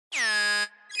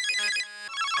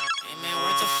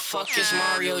fuck is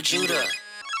Mario Judah?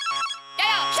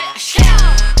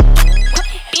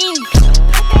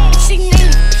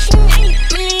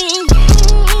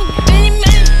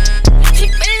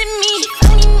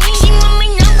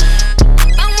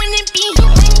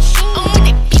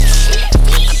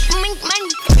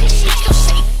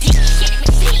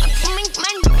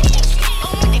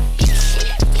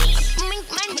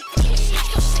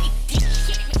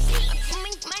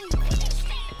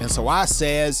 And so I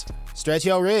says, stretch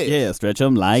your ribs. Yeah, stretch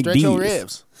them like Stretch these. your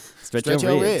ribs. Stretch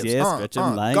your ribs. Yeah, stretch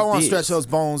them like Go on, this. stretch those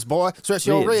bones, boy. Stretch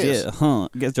your ribs. Yeah,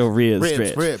 Get your ribs,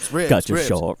 Ribs, stretched. ribs, Got your ribs.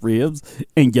 short ribs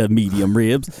and your medium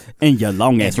ribs and your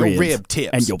long ass And your ribs rib tips.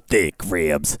 and your thick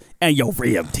ribs and your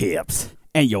rib tips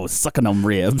and your sucking them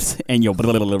ribs and your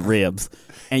little ribs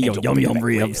and your yum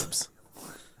ribs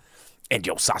And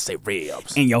your saucy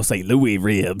ribs. and your St. Louis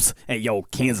ribs and your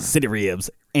Kansas City ribs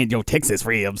and your Texas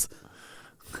ribs.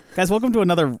 Guys, welcome to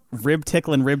another rib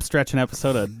tickling, rib stretching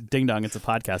episode of Ding Dong. It's a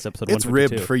podcast episode. It's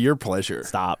 152. ribbed for your pleasure.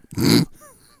 Stop.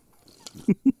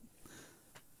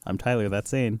 I'm Tyler, that's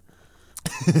sane.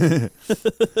 We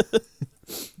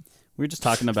were just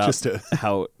talking about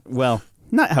how, well,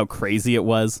 not how crazy it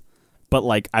was, but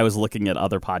like I was looking at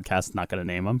other podcasts, not going to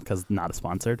name them because not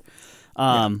sponsored.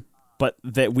 But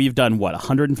that we've done,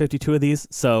 152 of these?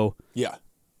 So Yeah.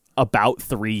 about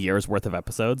 3 years worth of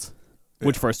episodes,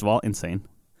 which first of all, insane.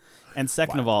 And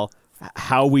second of all,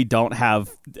 how we don't have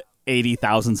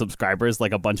 80,000 subscribers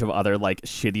like a bunch of other like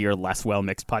shittier, less well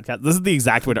mixed podcasts. This is the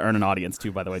exact way to earn an audience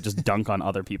too, by the way. Just dunk on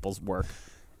other people's work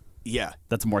Yeah.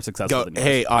 that's more successful than yours.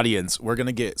 Hey, audience, we're going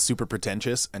to get super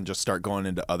pretentious and just start going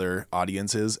into other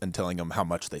audiences and telling them how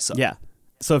much they suck. Yeah.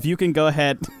 So if you can go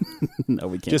ahead. No,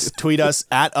 we can't. Just tweet us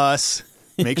at us.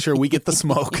 Make sure we get the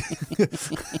smoke.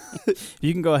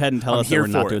 You can go ahead and tell us that here we're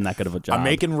not for it. doing that good of a job. I'm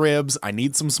making ribs. I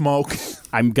need some smoke.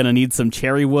 I'm going to need some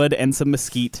cherry wood and some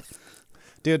mesquite.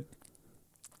 Dude,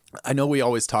 I know we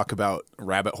always talk about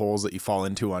rabbit holes that you fall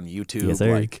into on YouTube, Yes,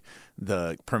 sir. like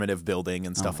the primitive building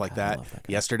and stuff like God, I that. love that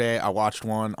guy. Yesterday, I watched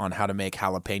one on how to make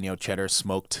jalapeno cheddar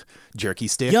smoked jerky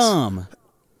sticks. Yum.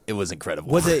 It was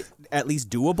incredible. Was it at least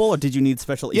doable, or did you need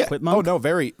special Yeah. equipment? Oh, no,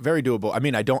 very, very doable. I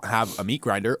mean, I don't have a meat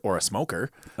grinder or a smoker,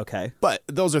 Okay. but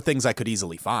those are things I could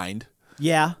easily find.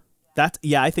 Yeah.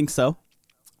 I think so.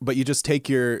 But you just take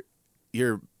your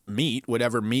meat,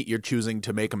 whatever meat you're choosing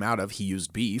to make them out of. He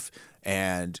used beef,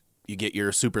 and you get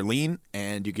your super lean,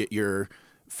 and you get your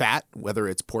fat, whether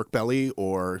it's pork belly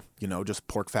or just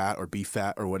pork fat or beef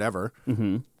fat or whatever,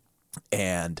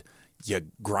 and you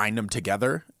grind them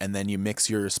together, and then you mix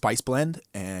your spice blend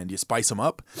and you spice them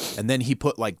up, and then he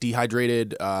put like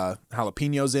dehydrated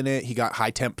jalapenos in it. He got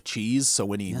high temp cheese, so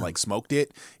when he like smoked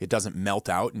it, it doesn't melt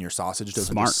out and your sausage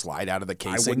doesn't Smart. just slide out of the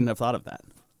casing. I wouldn't have thought of that.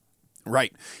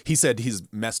 Right. He said he's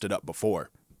messed it up before.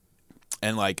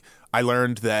 And like I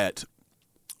learned that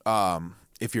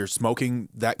if you're smoking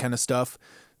that kind of stuff,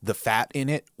 the fat in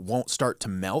it won't start to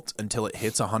melt until it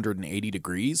hits 180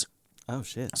 degrees. Oh,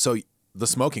 shit. So the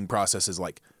smoking process is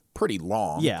like pretty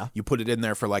long. Yeah. You put it in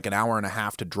there for like an hour and a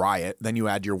half to dry it. Then you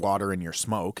add your water and your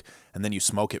smoke, and then you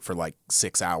smoke it for like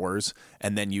 6 hours,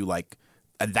 and then you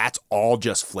and that's all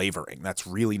just flavoring. That's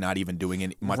really not even doing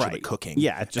any much of the Right. cooking.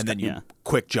 Yeah, it's just and then you yeah.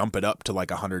 quick jump it up to like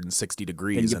 160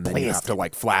 degrees, you and then you have blast to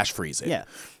like flash freeze it. Yeah.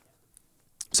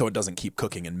 So it doesn't keep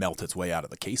cooking and melt its way out of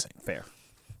the casing. Fair.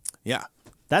 Yeah.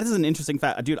 That is an interesting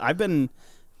fact. Dude,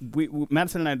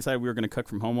 Madison and I decided we were going to cook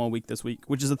from home all week this week,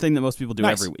 which is a thing that most people do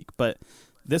Nice. every week. But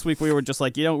this week we were just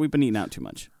like, we've been eating out too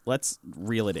much. Let's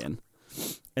reel it in.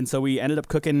 And so we ended up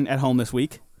cooking at home this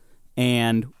week.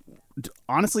 And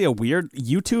honestly,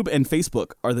 YouTube and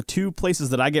Facebook are the two places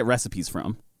that I get recipes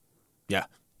from. Yeah.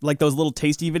 Like those little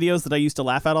tasty videos that I used to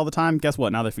laugh at all the time. Guess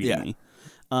what? Now they're feeding Yeah. me.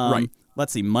 Right.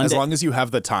 Let's see. Monday. As long as you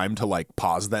have the time to like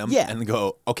pause them Yeah. and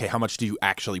go, okay, how much do you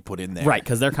actually put in there? Right,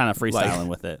 because they're kind of freestyling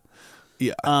with it.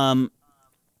 Yeah.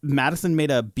 Madison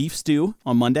made a beef stew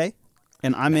on Monday,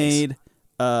 and I made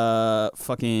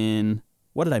fucking,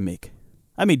 what did I make?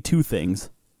 I made two things.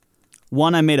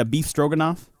 One, I made a beef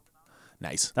stroganoff.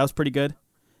 Nice. That was pretty good.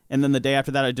 And then the day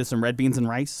after that, I did some red beans and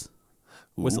rice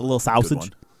with a Ooh, little good sausage.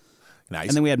 one. Nice.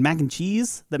 And then we had mac and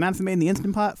cheese that Madison made in the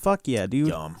Instant Pot. Fuck yeah, dude.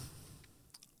 Yum.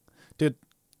 Dude,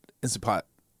 Instant Pot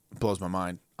blows my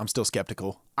mind. I'm still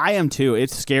skeptical. I am too.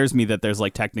 It scares me that there's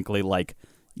like technically like,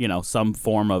 some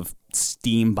form of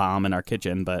steam bomb in our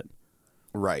kitchen, but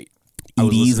Right. It I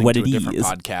was is listening what to it a different is.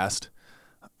 podcast,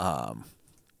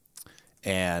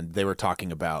 and they were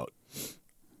talking about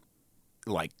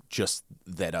like just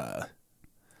that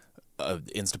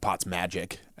Instapot's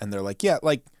magic, and they're like, yeah,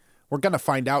 like we're gonna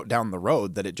find out down the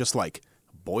road that it just like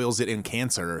boils it in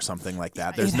cancer or something like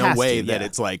that. There's It no has way to, that yeah.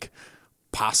 it's like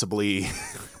possibly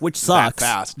which sucks.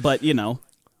 fast. But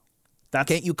that's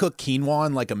Can't you cook quinoa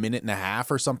in like a minute and a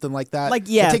half or something like that? Like,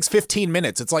 yeah. It takes 15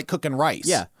 minutes. It's like cooking rice.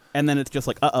 yeah. And then it's just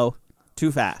like,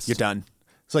 too fast. You're done.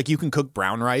 It's like you can cook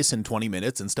brown rice in 20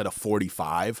 minutes instead of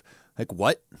 45. Like,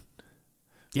 what?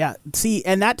 Yeah. See,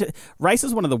 and rice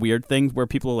is one of the weird things where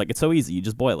people are like, it's so easy, you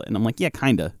just boil it, and I'm like, yeah,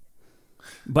 kinda.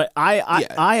 But I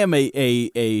am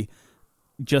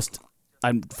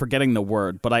I'm forgetting the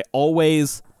word, but I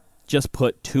always just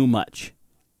put too much.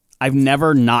 I've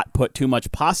never not put too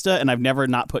much pasta, and I've never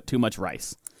not put too much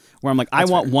rice. Where I'm like, I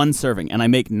want one serving, and I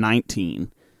make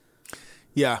 19.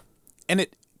 Yeah. And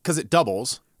because it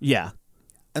doubles. Yeah.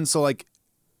 And so, like,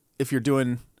 if you're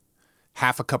doing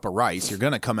half a cup of rice, you're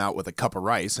going to come out with a cup of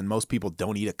rice, and most people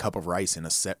don't eat a cup of rice in a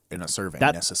serving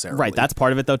necessarily. Right. That's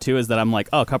part of it, though, too, is that I'm like,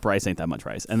 a cup of rice ain't that much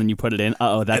rice. And then you put it in,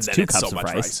 that's 2 cups of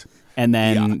rice. And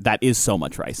then that is so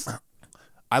much rice.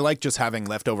 I like just having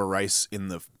leftover rice in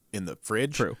the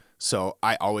fridge. True. So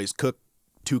I always cook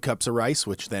 2 cups of rice,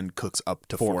 which then cooks up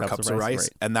to 4 cups of rice. Right.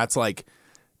 And that's like,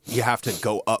 you have to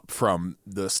go up from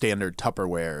the standard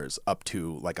Tupperwares up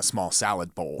to like a small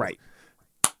salad bowl. Right.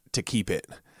 To keep it.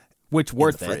 Which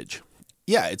worth in the fridge.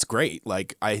 Yeah, it's great.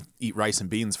 Like, I eat rice and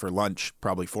beans for lunch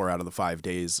probably 4 out of the 5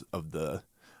 days of the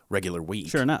regular week.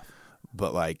 Sure enough.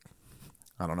 But, like,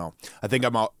 I don't know. I think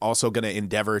I'm also going to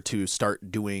endeavor to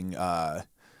start doing,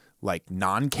 like,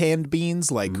 non-canned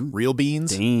beans, like real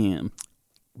beans. Damn.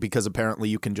 Because apparently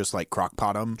you can just, like, crock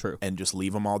pot them. True. And just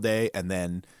leave them all day, and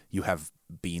then you have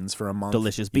beans for a month.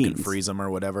 Delicious you beans. Can freeze them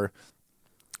or whatever.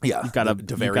 Yeah, you've got a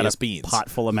beans. Pot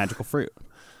full of magical fruit.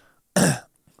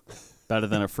 Better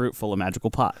than a fruit full of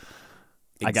magical pot.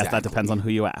 Exactly. I guess that depends on who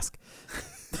you ask.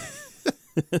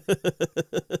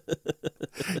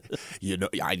 You know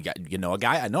a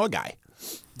guy? I know a guy.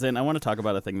 Then I want to talk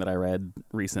about a thing that I read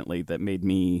recently that made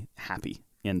me happy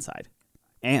inside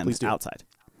and outside.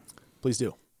 Please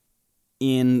do.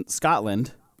 In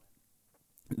Scotland,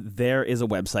 there is a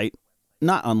website,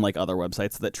 not unlike other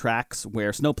websites, that tracks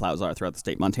where snowplows are throughout the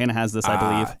state. Montana has this, I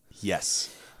believe.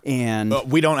 Yes. And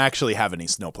we don't actually have any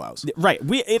snowplows. Right.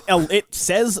 It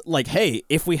says, like, hey,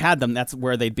 if we had them, that's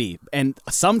where they'd be. And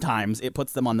sometimes it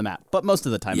puts them on the map, but most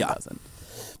of the time it doesn't.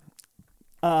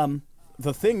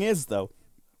 The thing is, though,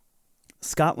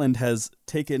 Scotland has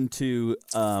taken to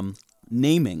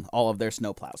naming all of their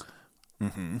snowplows.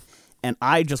 Mm-hmm. And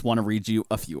I just want to read you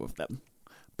a few of them.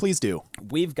 Please do.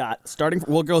 We've got,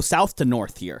 we'll go south to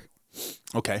north here.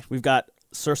 Okay. We've got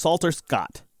Sir Salter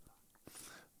Scott,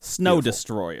 Snow Beautiful.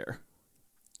 Destroyer,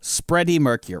 Spready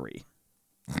Mercury,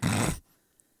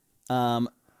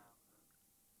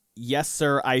 Yes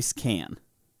Sir Ice Can,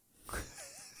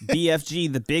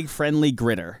 BFG the Big Friendly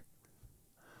Gritter,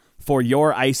 For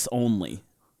Your Ice Only,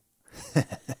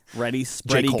 Ready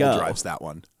Spready J. Cole Go, drives that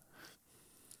one.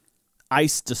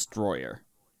 Ice Destroyer,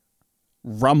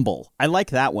 Rumble, I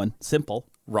like that one, simple,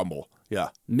 Rumble, yeah.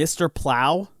 Mr.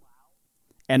 Plow,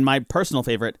 and my personal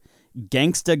favorite,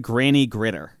 Gangsta Granny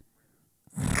Gritter.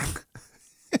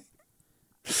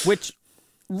 Which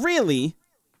really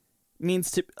means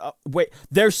to... wait,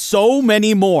 there's so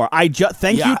many more.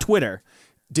 Thank you, Twitter.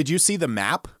 Did you see the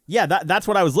map? Yeah, that's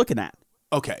what I was looking at.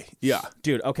 Okay, yeah.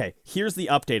 Dude, okay, here's the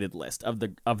updated list of the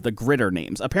gritter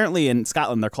names. Apparently in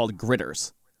Scotland, they're called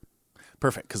gritters.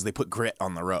 Perfect, because they put grit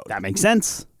on the road. That makes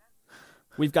sense.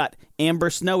 We've got Amber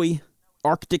Snowy,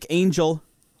 Arctic Angel,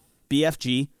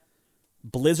 BFG,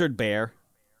 Blizzard Bear,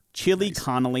 Chili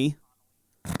Connolly,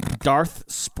 Darth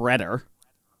Spreader,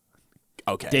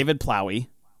 okay, David Plowy,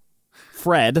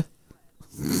 Fred,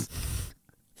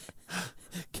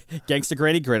 Gangsta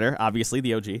Granny Gritter, obviously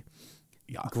the OG,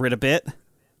 Grit a Bit,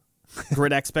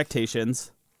 Grit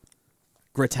Expectations,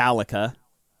 Gritalica,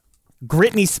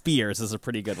 Gritney Spears is a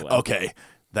pretty good one. Okay,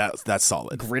 that's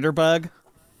solid. Gritterbug,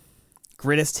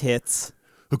 Grittest Hits,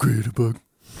 A Gritterbug,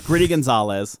 Gritty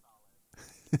Gonzalez,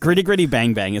 Gritty Gritty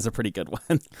Bang Bang is a pretty good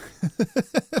one.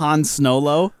 Han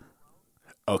Snowlow.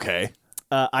 Okay.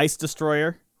 Ice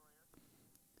Destroyer.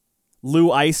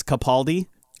 Lou Ice Capaldi.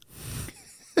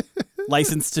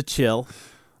 License to Chill.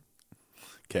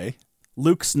 Okay.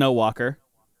 Luke Snowwalker.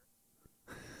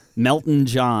 Melton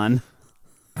John.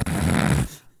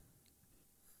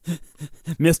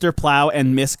 Mr. Plow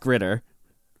and Miss Gritter.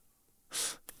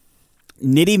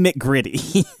 Nitty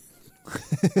McGritty.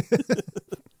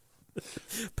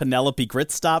 Penelope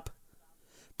Gritstop,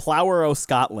 Plower O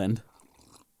Scotland,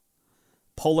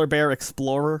 Polar Bear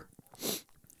Explorer,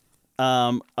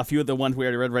 a few of the ones we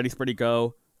already read, Ready, Spready,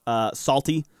 Go,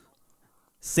 Salty,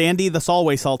 Sandy the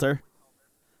Solway Salter,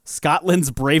 Scotland's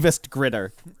Bravest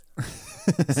Gritter,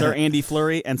 Sir Andy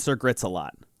Flurry, and Sir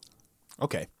Grits-a-Lot.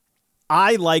 Okay.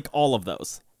 I like all of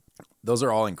those. Those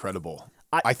are all incredible.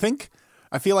 I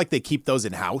feel like they keep those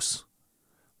in house.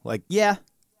 Like, Yeah.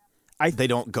 they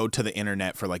don't go to the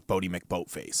internet for like Bodie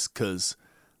McBoatface because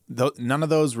none of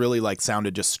those really like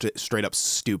sounded just straight up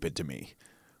stupid to me.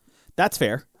 That's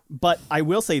fair. But I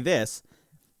will say this.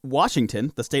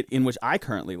 Washington, the state in which I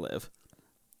currently live,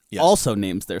 Yes. also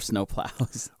names their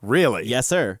snowplows. Really? Yes,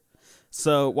 sir.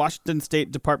 So Washington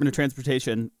State Department of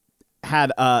Transportation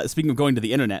had, speaking of going to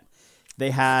the internet,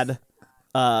 they had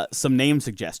some name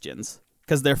suggestions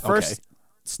because their first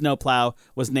snowplow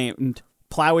was named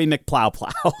Plowy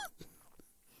McPlowplow.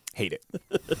 Hate it.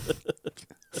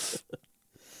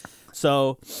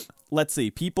 So let's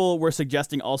see. People were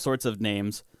suggesting all sorts of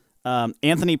names.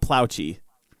 Anthony Plowchey,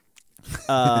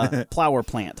 Plower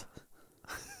Plant,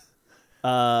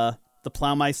 the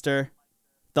Plowmeister,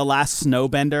 the Last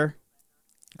Snowbender.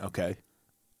 Okay.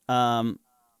 Some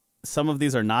of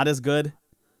these are not as good.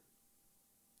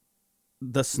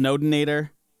 The Snowdenator,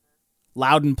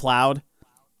 Loud and Plowed.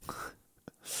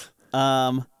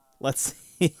 Let's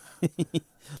see.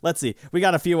 Let's see. We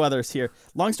got a few others here.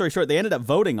 Long story short, they ended up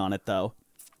voting on it though.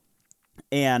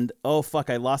 And oh fuck,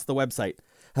 I lost the website.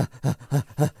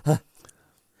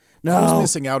 No. I was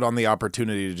missing out on the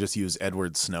opportunity to just use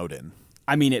Edward Snowden.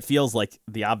 I mean, it feels like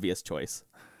the obvious choice.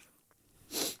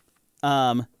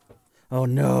 Oh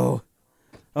no.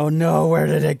 Oh no, where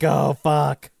did it go?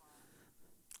 Fuck.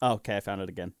 Okay, I found it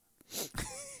again.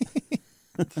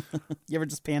 You ever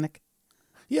just panic?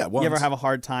 Yeah, once. You ever have a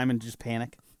hard time and just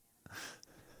panic?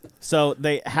 So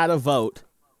they had a vote,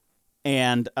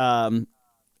 and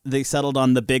they settled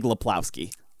on the Big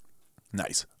Leplowski.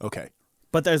 Nice. Okay.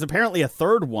 But there's apparently a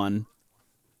third one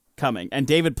coming, and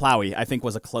David Plowy, I think,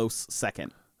 was a close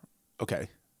second. Okay.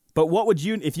 But what would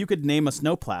you, if you could name a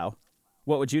snowplow,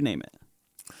 what would you name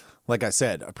it? Like I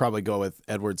said, I'd probably go with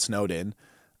Edward Snowden,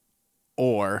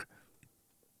 or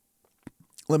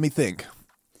let me think.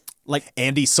 Like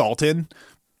Andy Salton.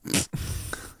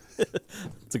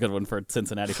 It's a good one for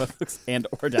Cincinnati folks and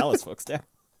or Dallas folks too.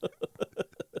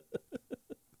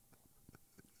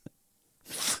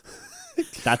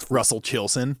 That's Russell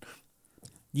Chilson.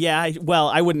 Yeah, well,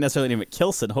 I wouldn't necessarily name it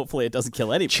Kilson. Hopefully it doesn't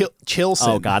kill anybody. Chilson.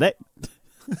 Oh, got it?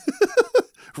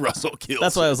 Russell Chilson.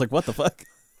 That's why I was like, what the fuck?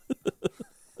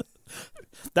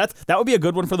 That would be a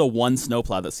good one for the one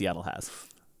snowplow that Seattle has.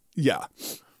 Yeah.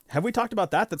 Have we talked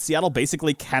about that? That Seattle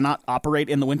basically cannot operate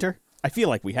in the winter? I feel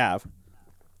like we have.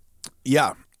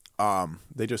 Yeah.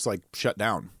 They just like shut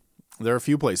down. There are a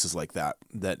few places like that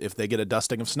if they get a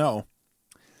dusting of snow,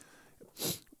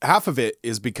 half of it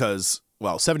is because,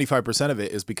 well, 75% of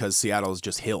it is because Seattle is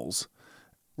just hills.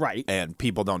 Right. And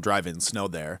people don't drive in snow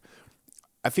there.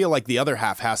 I feel like the other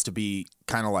half has to be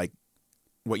kind of like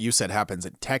what you said happens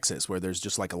in Texas, where there's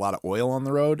just like a lot of oil on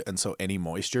the road. And so any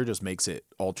moisture just makes it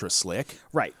ultra slick.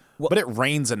 Right. Well, but it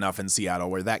rains enough in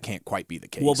Seattle where that can't quite be the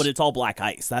case. Well, but it's all black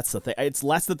ice. That's the thing. It's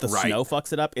less that the snow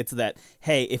fucks it up. It's that,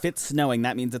 hey, if it's snowing,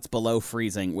 that means it's below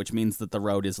freezing, which means that the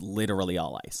road is literally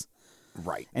all ice.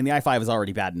 Right. And the I-5 is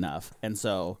already bad enough. And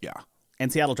so, yeah.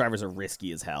 And Seattle drivers are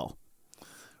risky as hell.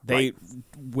 They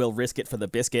will risk it for the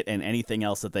biscuit and anything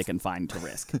else that they can find to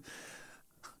risk.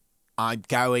 I'm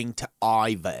going to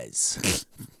Ivers.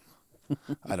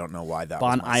 I don't know why that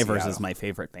Bon was my Ivers Seattle. is my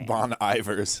favorite band. Bon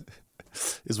Ivers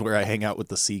is where I hang out with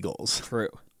the seagulls. True.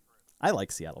 I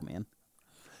like Seattle, man.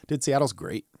 Dude, Seattle's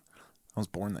great. I was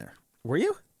born there. Were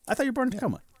you? I thought you were born in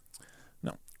Tacoma.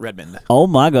 No, Redmond. Oh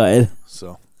my god.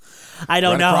 So I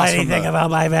don't know anything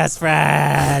about my best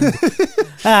friend.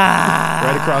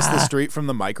 right across the street from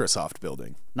the Microsoft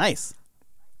building. Nice.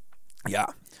 Yeah.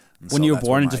 And when so you were that's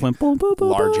born where and just my went boom, boom, boom,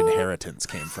 large boom. inheritance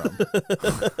came from.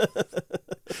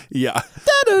 Yeah.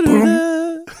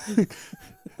 Boom.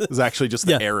 It was actually just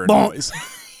the error Bonk. noise.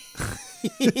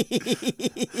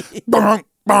 Bonk,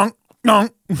 bonk,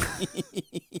 bonk.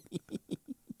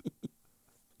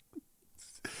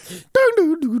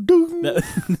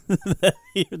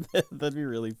 That'd be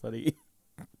really funny.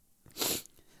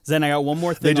 Zen, I got one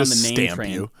more They thing on just the name stamp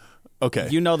train. you. Okay.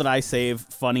 You know that I save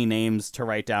funny names to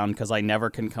write down because I never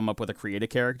can come up with a create a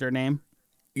character name.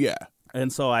 Yeah.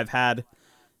 And so I've had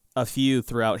a few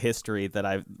throughout history that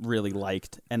I've really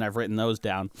liked, and I've written those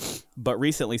down. But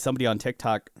recently, somebody on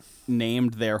TikTok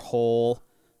named their whole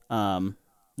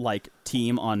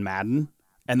team on Madden,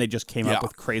 and they just came up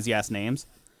with crazy-ass names.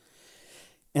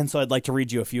 And so I'd like to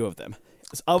read you a few of them.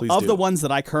 Of the ones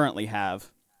that I currently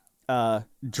have,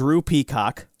 Drew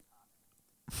Peacock,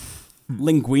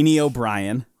 Linguini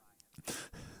O'Brien,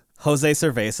 Jose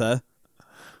Cerveza,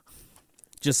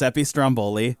 Giuseppe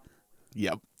Stromboli,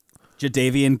 Yep.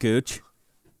 Jadavian Gooch,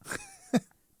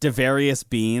 Devarius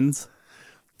Beans,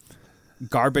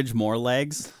 Garbage More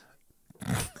Legs,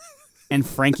 and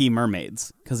Frankie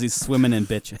Mermaids because he's swimming in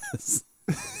bitches.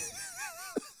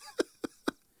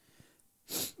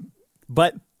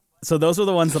 But so those were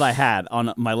the ones that I had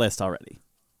on my list already.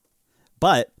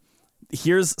 But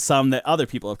here's some that other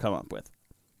people have come up with.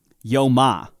 Yo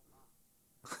Ma,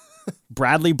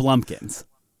 Bradley Blumpkins,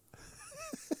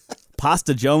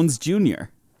 Pasta Jones Jr.,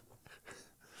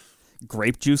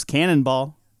 Grape Juice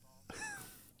Cannonball,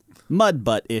 Mud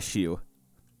Butt Issue,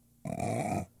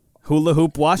 Hula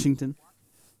Hoop Washington,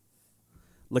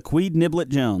 Laquid Niblet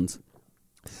Jones,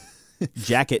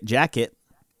 Jacket,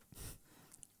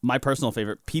 my personal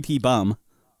favorite, PP Bum,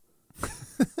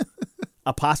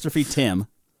 Apostrophe Tim,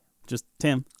 just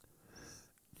Tim,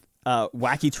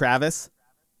 Wacky Travis.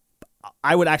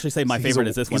 I would actually say my favorite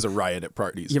is this one. He's a riot at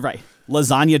parties. You're right.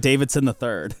 Lasagna Davidson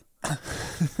III.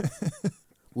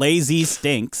 Lazy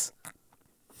Stinks.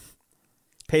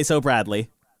 Peso Bradley.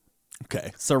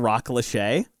 Okay. Ciroc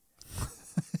Lachey.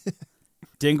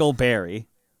 Dingleberry.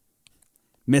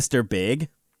 Mr. Big.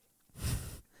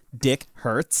 Dick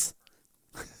Hertz.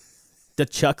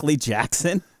 DeChuckley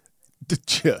Jackson.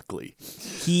 DeChuckley.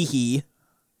 Hee Hee.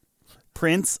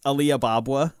 Prince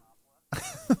Aliyababwa.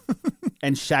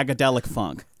 And Shagadelic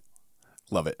Funk.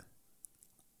 Love it.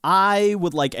 I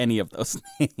would like any of those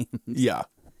names. Yeah.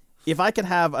 If I could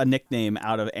have a nickname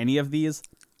out of any of these,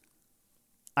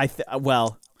 I kind of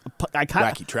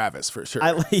Wacky Travis for sure.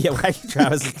 Yeah, Wacky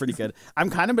Travis is pretty good.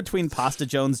 I'm kind of between Pasta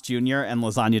Jones Jr. and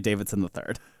Lasagna Davidson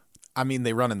III. I mean,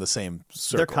 they run in the same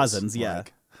circles. They're cousins, yeah.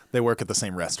 Like, they work at the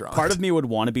same restaurant. Part of me would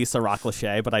want to be Ciroc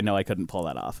Lachey, but I know I couldn't pull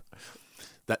that off.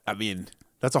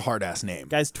 That's a hard ass name.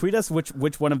 Guys, tweet us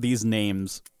which one of these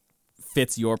names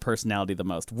fits your personality the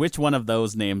most. Which one of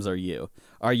those names are you?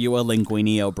 Are you a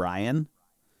Linguini O'Brien?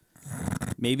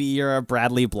 Maybe you're a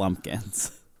Bradley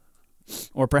Blumpkins.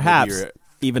 Or perhaps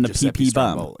even a Giuseppe PP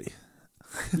Bum. Stromboli.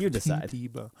 You decide.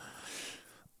 PP Bum.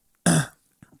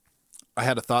 I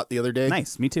had a thought the other day.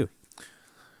 Nice, me too.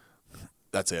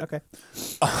 That's it. Okay.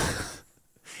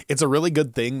 It's a really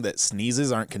good thing that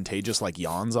sneezes aren't contagious like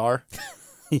yawns are.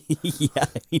 Yeah,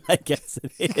 I guess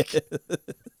it is.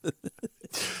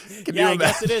 Can you I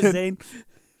guess it is, Zane.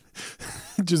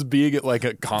 Just being at like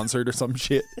a concert or some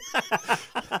shit.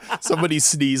 Somebody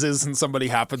sneezes and somebody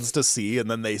happens to see,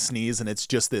 and then they sneeze, and it's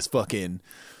just this fucking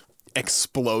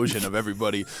explosion of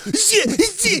everybody.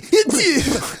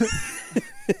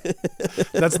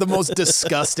 That's the most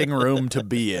disgusting room to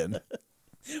be in.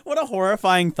 What a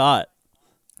horrifying thought.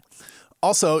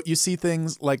 Also, you see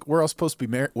things like we're all supposed to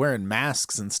be wearing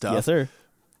masks and stuff. Yes, sir.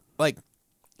 Like,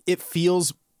 it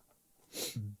feels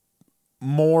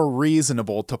more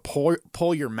reasonable to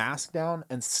pull your mask down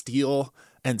and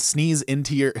sneeze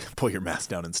into your pull your mask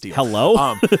down and steal.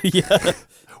 Hello? Yeah.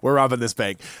 We're robbing this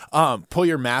bank. Pull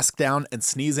your mask down and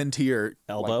sneeze into your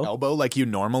elbow like you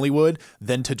normally would,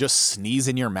 than to just sneeze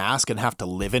in your mask and have to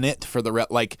live in it for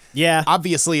the Yeah.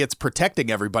 Obviously, it's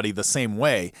protecting everybody the same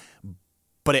way,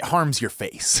 but it harms your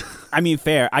face. I mean,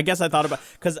 fair. I guess I thought about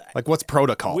because Like, what's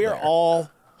protocol? we're there? all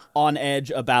on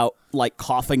edge about like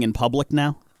coughing in public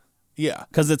now. Yeah.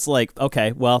 Because it's like,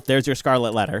 okay, well, there's your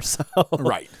scarlet letter. So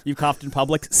Right. You coughed in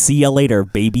public. See you later,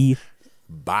 baby.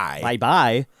 Bye. Bye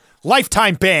bye.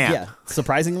 Lifetime ban. Yeah.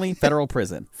 Surprisingly, federal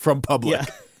prison. From public.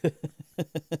 Yeah.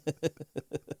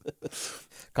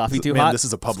 Coffee too Man, hot. this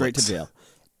is a Publix. Straight to jail.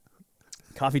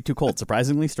 Coffee too cold.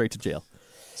 Surprisingly, straight to jail.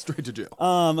 Straight to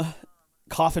jail.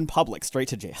 Cough in public. Straight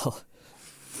to jail.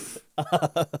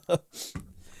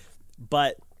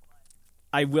 But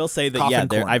I will say that, Cough yeah, in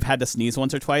corn. I've had to sneeze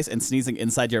once or twice, and sneezing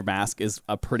inside your mask is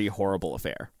a pretty horrible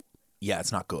affair. Yeah,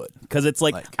 it's not good. Because it's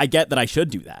like, I get that I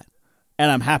should do that, and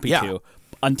I'm happy Yeah. to,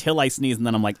 until I sneeze, and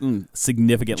then I'm like,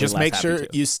 significantly Just less make happy sure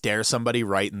to. you stare somebody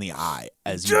right in the eye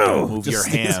as you don't move Just your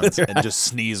sneeze hands with your and just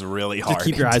sneeze really hard. Just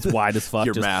keep your eyes wide as fuck.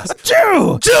 Your just, mask.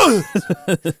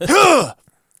 Achoo!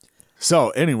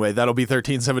 So anyway, that'll be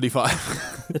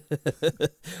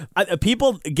 1375.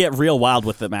 People get real wild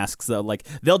with the masks though. Like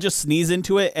they'll just sneeze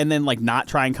into it and then like not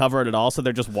try and cover it at all. So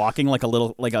they're just walking like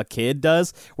a kid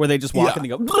does, where they just walk Yeah. and they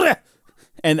go, "Bleh!"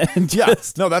 and Yeah,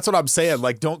 just no, that's what I'm saying.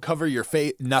 Like, don't cover your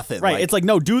face. Nothing. right. Like, It's like,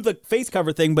 no, do the face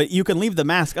cover thing, but you can leave the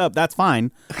mask up. That's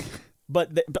fine.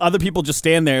 But other people just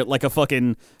stand there like a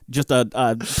fucking just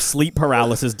a sleep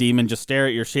paralysis demon, just stare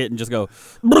at your shit and just go,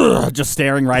 "Bleh," just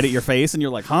staring right at your face, and you're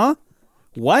like, huh?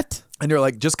 What? and you're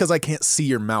like, just because I can't see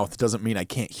your mouth doesn't mean I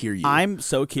can't hear you. I'm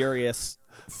so curious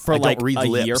for I don't like read a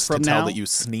lips year to from tell now that you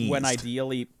sneezed. when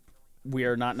ideally we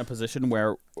are not in a position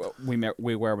where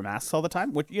we wear masks all the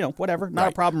time, which, whatever, not a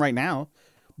Right. problem right now.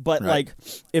 But Right. like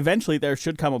eventually there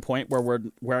should come a point where we're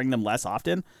wearing them less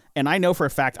often. And I know for a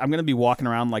fact I'm going to be walking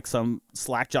around like some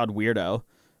slack-jawed weirdo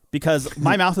because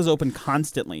my mouth is open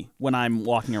constantly when I'm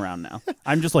walking around now.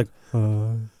 I'm just like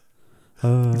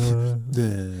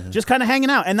just kind of hanging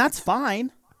out, and that's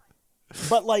fine.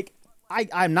 But like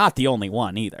I'm not the only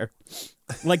one either.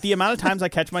 Like the amount of times I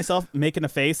catch myself making a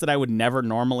face that I would never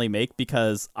normally make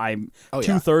because I'm Oh, yeah.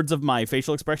 2/3 of my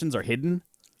facial expressions are hidden.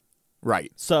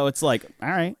 Right. So it's like, all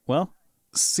right, well,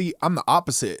 See, I'm the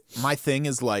opposite. My thing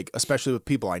is like, especially with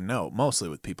people I know, mostly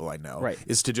with people I know, Right.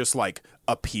 is to just like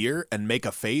appear and make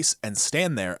a face and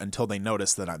stand there until they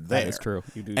notice that I'm there. that is true.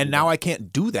 You do And do now that. I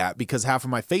can't do that because half of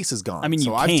my face is gone. I mean,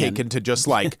 so you I've can. taken to just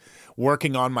like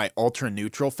working on my ultra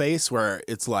neutral face where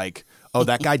it's like, oh,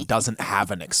 that guy doesn't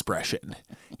have an expression.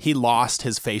 He lost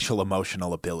his facial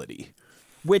emotional ability.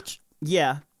 Which,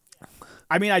 yeah.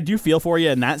 I mean, I do feel for you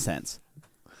in that sense.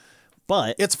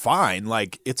 But It's fine.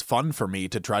 Like, it's fun for me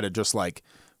to try to just like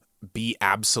be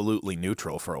absolutely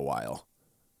neutral for a while.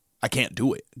 I can't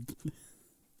do it,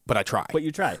 but I try.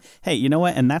 you try. Hey, you know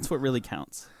what? And that's what really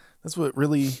counts. That's what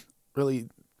really, really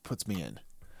puts me in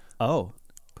Oh,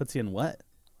 puts you in what?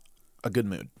 a good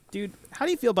mood. Dude, how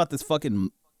do you feel about this fucking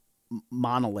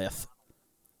monolith?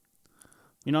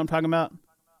 You know what I'm talking about?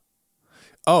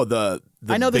 Oh, the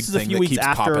I know big this is a thing few that weeks keeps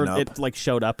after popping up. it like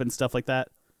showed up and stuff like that.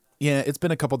 Yeah, it's been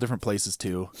a couple different places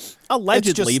too.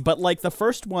 Allegedly, just- but like the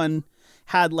first one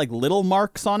had like little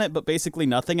marks on it, but basically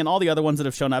nothing, and all the other ones that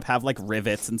have shown up have like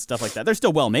rivets and stuff like that. They're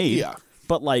still well made. Yeah.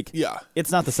 But like Yeah.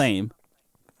 it's not the same.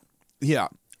 Yeah.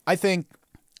 I think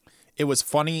it was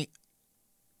funny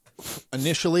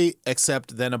initially,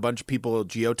 except then a bunch of people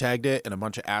geotagged it and a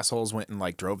bunch of assholes went and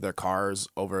like drove their cars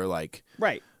over like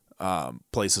Right.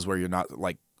 places where you're not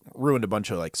like ruined a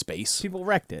bunch of like space. People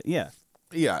wrecked it. Yeah.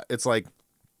 Yeah, it's like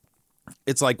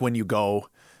when you go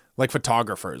like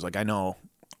photographers, like I know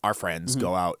our friends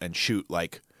go out and shoot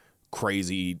like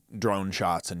crazy drone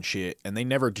shots and shit, and they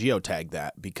never geotag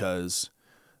that because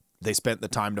they spent the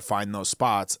time to find those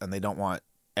spots and they don't want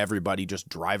everybody just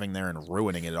driving there and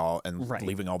ruining it all and Right.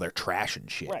 leaving all their trash and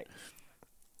shit. Right.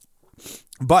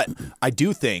 But I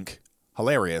do think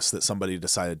hilarious that somebody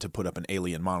decided to put up an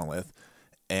alien monolith,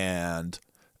 and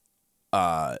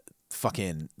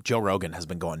fucking Joe Rogan has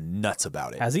been going nuts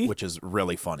about it. Has he? Which is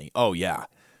really funny. Oh yeah.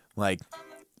 Like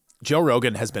Joe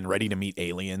Rogan has been ready to meet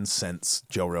aliens since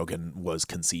Joe Rogan was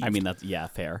conceived. I mean that's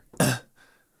fair.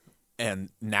 and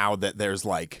now that there's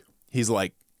like he's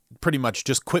like pretty much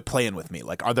just quit playing with me.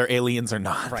 Like, are there aliens or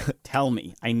not? Right. Tell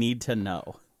me. I need to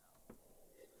know.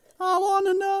 I want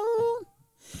to know.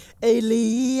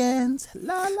 Aliens.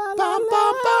 La la la Bum, la.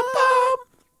 bum, bum, bum.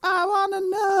 I want to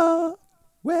know.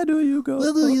 Where do you go?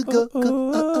 Where do you go?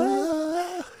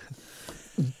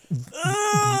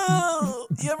 Oh,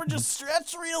 you ever just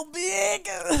stretch real big?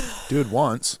 Dude,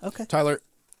 once. Okay. Tyler,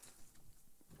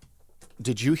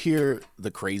 did you hear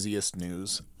the craziest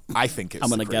news? I think it's I'm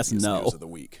gonna the guess craziest no. news of the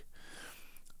week.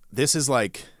 This is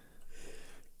like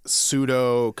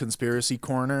pseudo conspiracy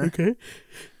corner. Okay.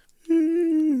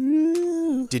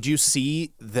 Did you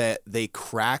see that they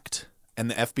cracked and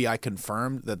the FBI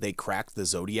confirmed that they cracked the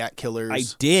Zodiac killers I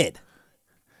did.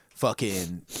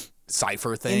 fucking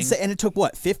cipher thing? And it took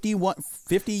what? 50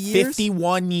 years?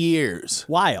 51 years.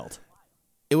 Wild.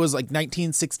 It was like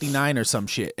 1969 or some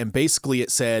shit. And basically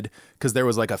it said, because there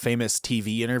was like a famous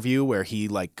TV interview where he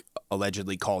like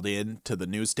allegedly called in to the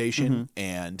news station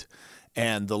and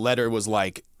the letter was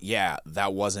like, yeah,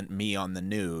 that wasn't me on the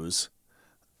news.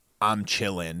 I'm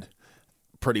chilling.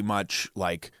 Pretty much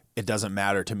like, it doesn't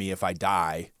matter to me if I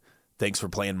die. Thanks for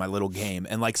playing my little game.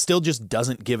 And like still just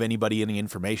doesn't give anybody any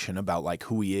information about like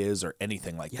who he is or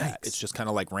anything like that. Yikes. It's just kind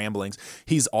of like ramblings.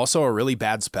 He's also a really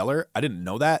bad speller. I didn't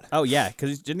know that. Oh, yeah,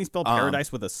 because didn't he spell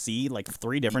paradise with a C like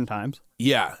 3 different times?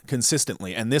 Yeah,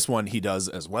 consistently. And this one he does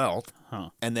as well.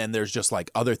 Huh. And then there's just like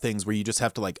other things where you just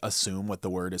have to like assume what the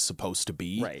word is supposed to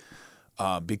be. Right.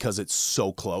 Because it's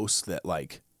so close that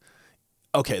like,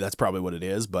 okay, that's probably what it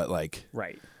is. But like,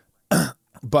 Right.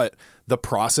 but the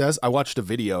process, I watched a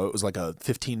video. It was like a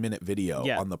 15-minute video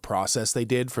Yeah. on the process they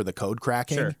did for the code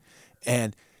cracking. Sure.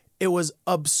 And it was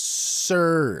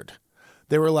absurd.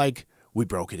 They were like, we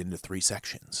broke it into 3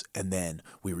 sections. And then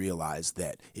we realized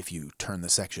that if you turn the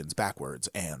sections backwards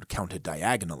and counted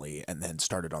diagonally and then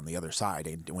started on the other side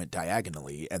and went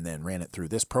diagonally and then ran it through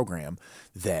this program,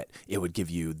 that it would give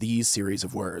you these series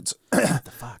of words. What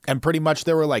the fuck? And pretty much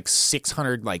there were like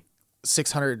 600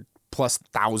 plus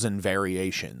thousand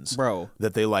variations. Bro.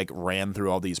 That they like ran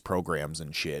through all these programs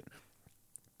and shit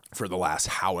for the last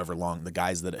however long. The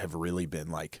guys that have really been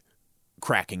like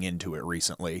cracking into it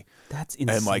recently. That's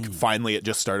insane. And like finally it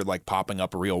just started like popping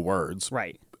up real words.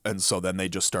 Right. And so then they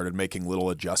just started making little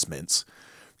adjustments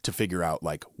to figure out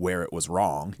like where it was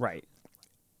wrong. Right.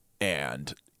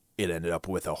 And it ended up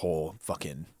with a whole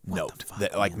fucking note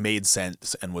that like made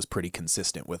sense and was pretty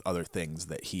consistent with other things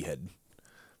that he had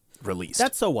released.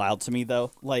 That's so wild to me,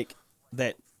 though. Like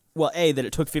that. Well, A, that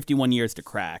it took 51 years to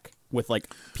crack with like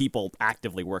people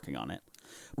actively working on it,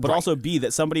 but Right. also B,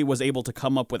 that somebody was able to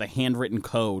come up with a handwritten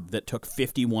code that took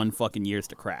 51 fucking years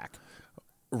to crack.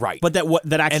 right. But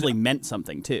that actually meant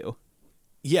something too.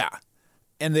 Yeah.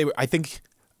 And I think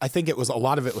it was a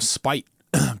lot of it was spite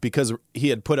because he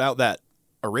had put out that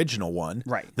original one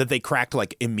Right. that they cracked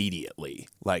like immediately.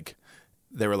 Like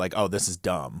they were like, "Oh, this is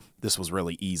dumb. This was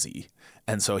really easy."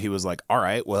 And so he was like, "All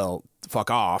right, well, fuck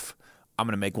off. I'm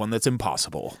going to make one that's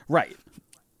impossible." Right.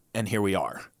 And here we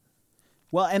are.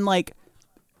 Well, and like,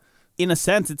 in a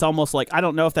sense, it's almost like, I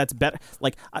don't know if that's better.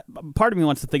 Like, part of me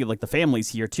wants to think of like the families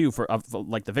here too of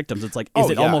like the victims. It's like, is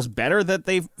it yeah. almost better that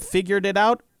they've figured it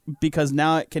out because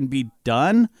now it can be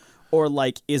done, or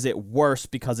like, is it worse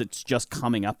because it's just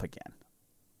coming up again?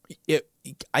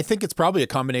 I think it's probably a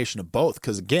combination of both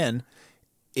because again,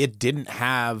 it didn't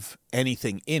have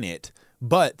anything in it,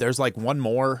 but there's like one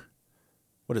more.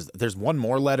 What is it? There's one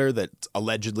more letter that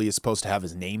allegedly is supposed to have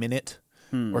his name in it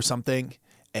or something,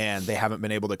 and they haven't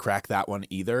been able to crack that one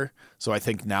either. So I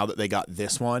think now that they got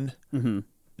this one,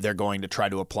 they're going to try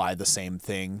to apply the same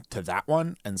thing to that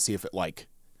one and see if it like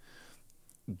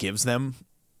gives them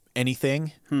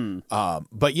anything.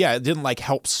 But yeah, it didn't like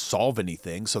help solve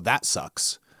anything, so that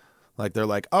sucks. Like they're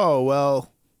like, "Oh,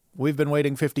 well, we've been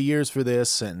waiting 50 years for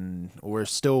this and we're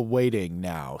still waiting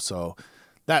now." So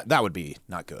that would be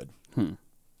not good.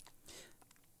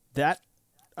 That,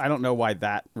 I don't know why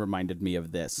that reminded me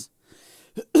of this.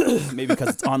 Maybe because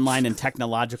it's online and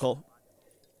technological.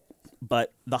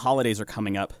 But the holidays are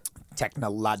coming up,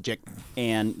 Technologic.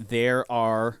 and there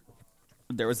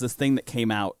was this thing that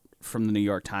came out from the New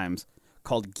York Times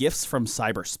called Gifts from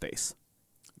Cyberspace.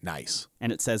 Nice.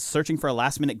 And it says, searching for a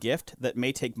last-minute gift that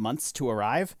may take months to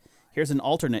arrive? Here's an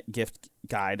alternate gift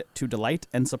guide to delight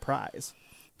and surprise.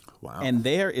 Wow. And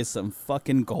there is some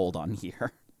fucking gold on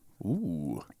here.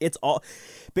 Ooh. It's all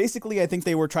basically, I think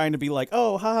they were trying to be like,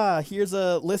 oh, haha, here's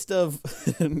a list of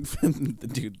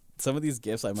dude, some of these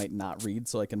gifts I might not read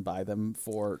so I can buy them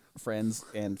for friends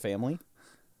and family.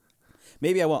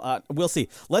 Maybe I won't. We'll see.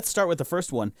 Let's start with the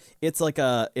first one. It's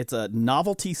a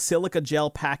novelty silica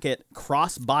gel packet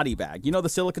cross body bag. You know the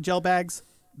silica gel bags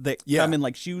that come in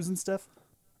like shoes and stuff?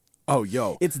 Oh,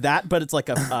 yo. It's that, but it's like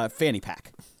a fanny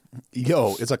pack.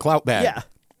 Yo, it's a clout bag. Yeah.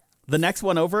 The next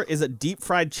one over is a deep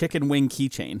fried chicken wing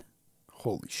keychain.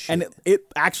 Holy shit. And it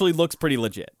actually looks pretty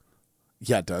legit.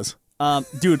 Yeah, it does.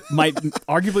 Dude,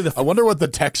 arguably the I wonder what the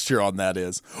texture on that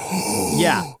is.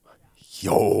 yeah,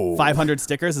 Yo. 500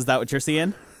 stickers. Is that what you're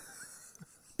seeing?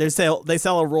 They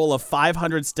sell a roll of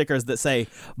 500 stickers that say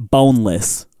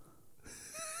boneless,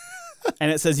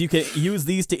 and it says you can use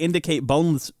these to indicate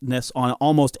bonelessness on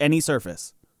almost any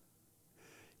surface.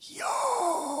 Yo.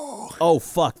 Oh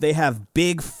fuck! They have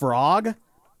Big Frog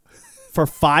for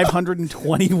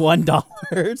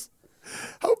 $521.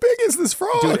 How big is this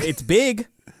frog? Dude, it's big.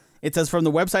 It says from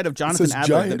the website of Jonathan says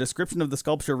Adler, the giant. description of the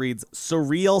sculpture reads,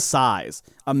 surreal size,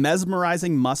 a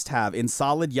mesmerizing must-have in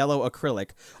solid yellow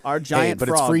acrylic. Our giant but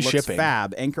it's frog free looks shipping.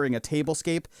 fab, anchoring a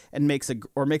tablescape and makes a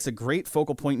great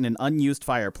focal point in an unused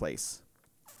fireplace.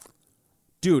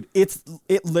 Dude, it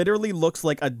literally looks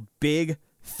like a big,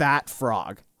 fat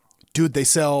frog. Dude, they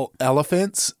sell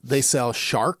elephants. They sell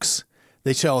sharks.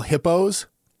 They sell hippos.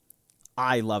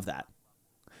 I love that.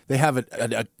 They have an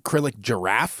acrylic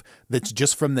giraffe that's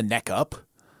just from the neck up.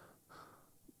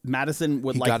 Madison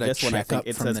would He like got a this one, I checkup think.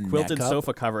 It from says the quilted neck up.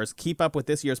 sofa covers keep up with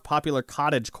this year's popular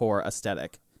cottagecore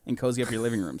aesthetic and cozy up your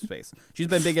living room space. She's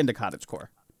been big into cottagecore.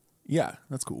 Yeah,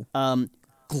 that's cool.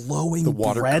 Glowing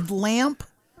water- bread lamp?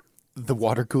 The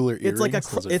water cooler earrings. It's like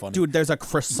those are funny. dude, there's a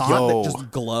croissant Yo. that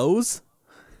just glows.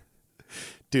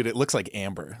 Dude, it looks like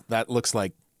amber. That looks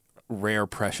like rare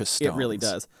precious stones. It really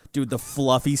does. Dude, the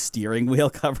fluffy steering wheel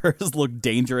covers look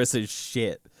dangerous as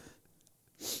shit.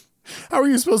 How are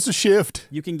you supposed to shift?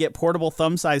 You can get portable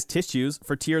thumb-sized tissues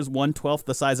for tiers 1/12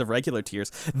 the size of regular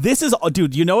tiers. This is,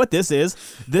 dude, you know what this is?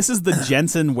 This is the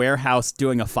Jensen warehouse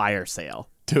doing a fire sale.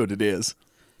 Dude, it is.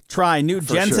 Try new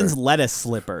For Jensen's sure. lettuce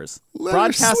slippers. Lettuce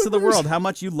Broadcast to the slippers. world how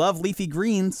much you love leafy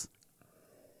greens.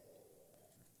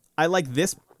 I like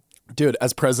this. Dude,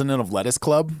 as president of Lettuce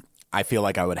Club, I feel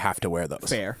like I would have to wear those.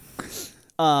 Fair.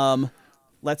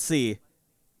 Let's see.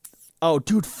 Oh,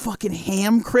 dude, fucking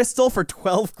ham crystal for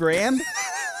 $12,000.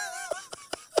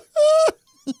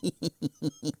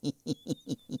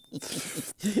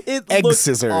 It Egg looks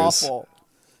scissors. awful.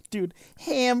 Dude,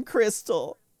 ham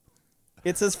crystal.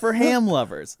 It says for ham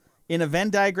lovers. In a Venn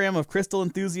diagram of crystal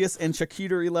enthusiasts and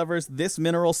charcuterie lovers, this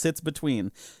mineral sits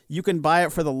between. You can buy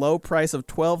it for the low price of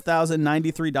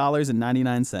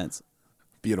 $12,093.99.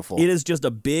 Beautiful. It is just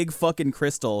a big fucking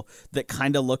crystal that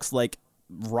kind of looks like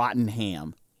rotten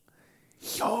ham.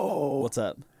 Yo. What's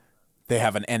up? They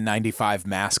have an N95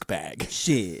 mask bag.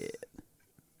 Shit.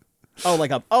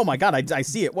 Oh, oh my God, I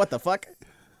see it. What the fuck?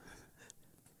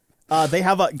 They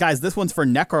have guys, this one's for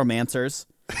necromancers.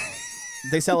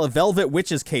 They sell a velvet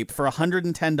witch's cape for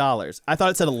 $110. I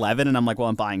thought it said 11, and I'm like, well,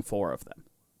 I'm buying 4 of them.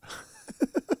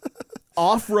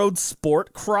 Off-road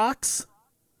sport Crocs.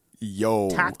 Yo.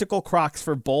 Tactical Crocs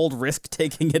for bold,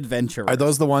 risk-taking adventurers. Are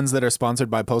those the ones that are sponsored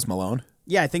by Post Malone?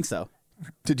 Yeah, I think so.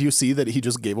 Did you see that he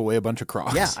just gave away a bunch of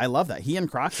Crocs? Yeah, I love that. He and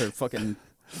Crocs are fucking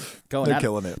going They're at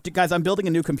killing it. Dude, guys, I'm building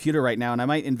a new computer right now, and I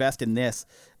might invest in this.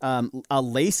 A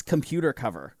lace computer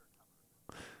cover.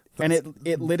 And it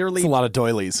literally... It's a lot of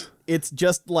doilies. It's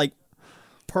just like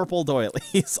purple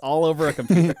doilies all over a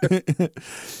computer.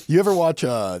 You ever watch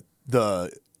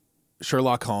the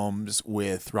Sherlock Holmes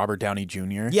with Robert Downey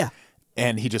Jr.? Yeah.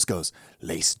 And he just goes,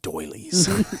 lace doilies.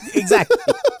 Exactly.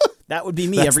 That would be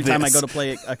me That's every time I this. go to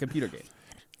play a computer game.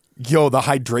 Yo, the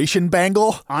hydration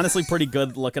bangle? Honestly, pretty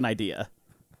good looking idea.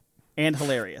 And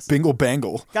hilarious. Bingle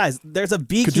bangle. Guys, there's a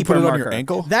beekeeper Could you put it on marker. your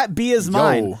ankle? That bee is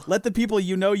mine. Yo. Let the people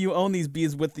you know you own these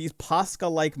bees with these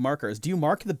Posca-like markers. Do you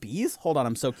mark the bees? Hold on,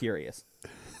 I'm so curious.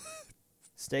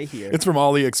 Stay here. It's from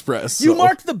AliExpress. You so-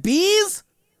 marked the bees?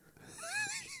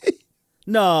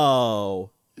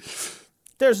 No.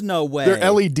 There's no way.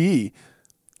 They're LED.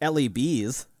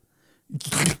 LEBs.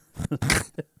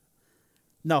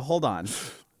 No, hold on.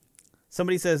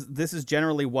 Somebody says, this is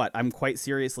generally what? I'm quite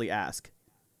seriously ask.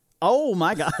 Oh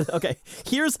my God. Okay.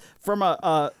 Here's from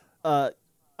I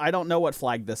don't know what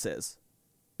flag this is.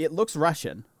 It looks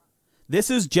Russian. This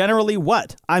is generally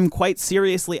what? I'm quite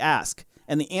seriously ask.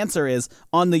 And the answer is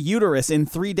on the uterus in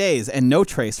 3 days and no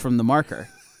trace from the marker.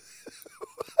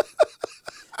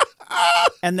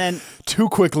 And then Too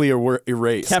quickly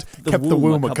erased. Kept the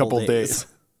womb a couple days.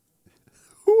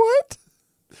 What?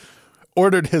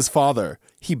 Ordered his father,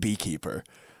 he beekeeper.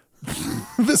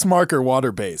 This marker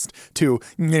water-based to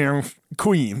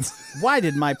Queens. why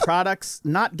did my products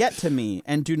not get to me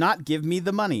and do not give me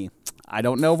the money? I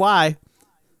don't know why.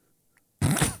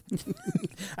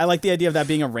 I like the idea of that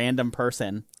being a random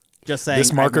person just saying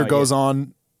This marker I have no idea.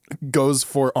 goes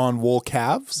for on wool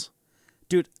calves?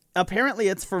 Dude, apparently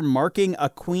it's for marking a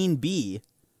queen bee,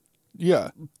 Yeah.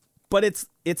 but it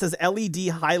says LED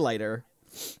highlighter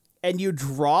and you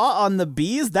draw on the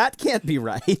bees? That can't be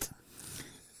right.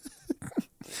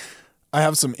 I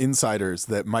have some insiders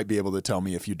that might be able to tell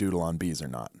me if you doodle on bees or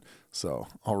not. So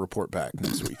I'll report back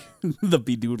next week. The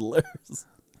bedoodlers.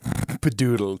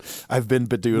 Bedoodled. I've been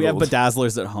bedoodled. We have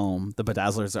bedazzlers at home. The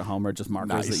bedazzlers at home are just markers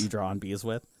Nice. that you draw on bees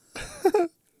with.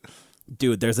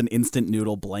 Dude, there's an instant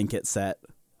noodle blanket set.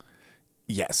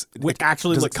 Yes. Which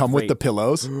actually Does it looks come with great. the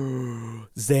pillows?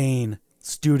 Zane,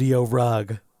 studio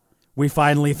rug. We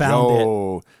finally found it.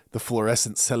 Yo, the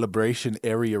fluorescent celebration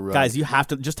area rug. Guys, you have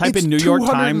to just type It's in New York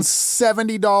Times.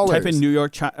 $270. Type in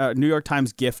New York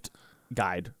Times gift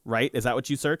guide, right? Is that what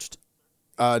you searched?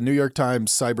 New York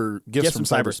Times gifts from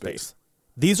cyberspace.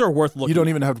 These are worth looking. You don't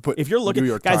even have to put If you're looking, New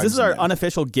York guys, Times this is our in there.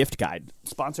 unofficial gift guide,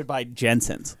 sponsored by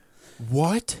Jensen's.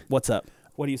 What? What's up?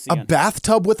 What do you see? A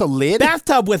bathtub with a lid?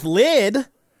 bathtub with lid?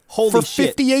 Holy for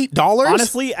shit! $58?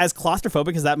 Honestly, as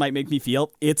claustrophobic as that might make me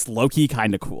feel, it's low key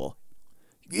kind of cool.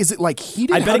 Is it like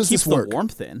heated? I How bet it does keeps this the work?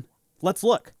 warmth in. Let's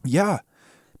look. Yeah.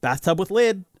 Bathtub with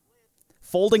lid.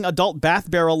 Folding adult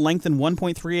bath barrel, length in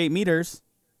 1.38 meters.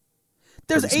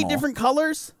 There's Pretty 8 small. different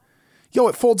colors. Yo,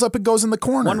 it folds up and goes in the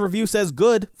corner. One review says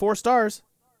good, 4 stars.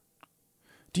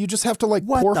 Do you just have to like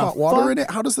What pour the hot water fuck? in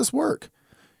it? How does this work?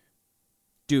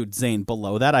 Dude, Zane,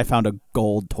 below that I found a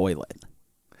gold toilet.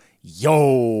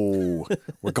 Yo,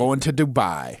 we're going to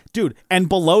Dubai. Dude, and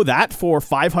below that for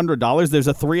 $500, there's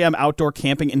a 3M outdoor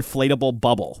camping inflatable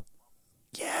bubble.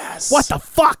 Yes. What the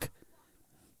fuck?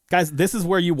 Guys, this is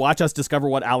where you watch us discover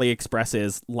what AliExpress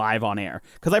is live on air.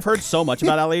 Because I've heard so much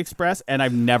about AliExpress, and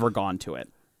I've never gone to it.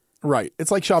 Right. It's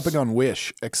like shopping on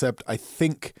Wish, except I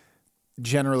think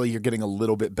generally you're getting a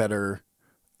little bit better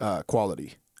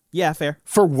quality. Yeah, fair.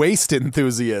 For waste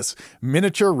enthusiasts,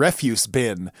 miniature refuse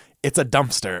bin. It's a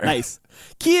dumpster. Nice.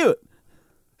 Cute.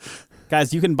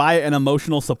 Guys, you can buy an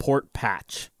emotional support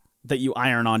patch that you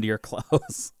iron onto your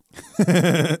clothes.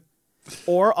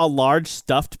 Or a large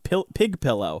stuffed pig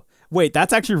pillow. Wait,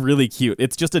 that's actually really cute.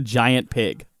 It's just a giant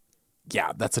pig.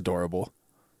 Yeah, that's adorable.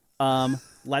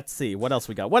 Let's see. What else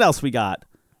we got?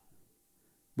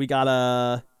 We got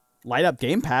a light up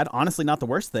gamepad. Honestly, not the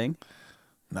worst thing.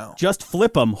 No. Just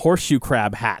flip 'em horseshoe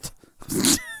crab hat.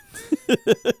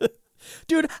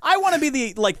 Dude, I want to be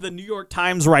the New York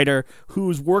Times writer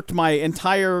who's worked my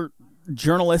entire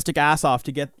journalistic ass off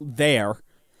to get there,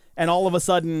 and all of a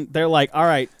sudden they're like, "All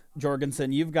right,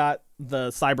 Jorgensen, you've got the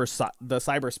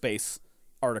cyberspace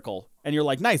article," and you're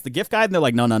like, "Nice, the gift guide," and they're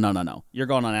like, "No, you're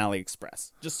going on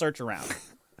AliExpress. Just search around."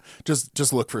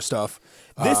 Just look for stuff.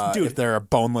 Dude, if there are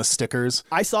boneless stickers,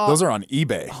 I saw those are on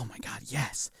eBay. Oh my god,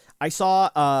 yes! I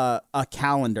saw a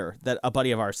calendar that a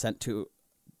buddy of ours sent to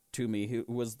me, who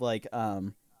was like,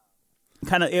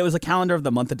 it was a calendar of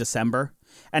the month of December,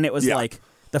 and it was like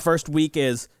the first week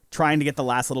is trying to get the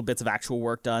last little bits of actual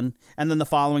work done, and then the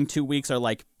following 2 weeks are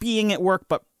like being at work,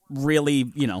 but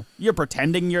really, you're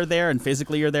pretending you're there and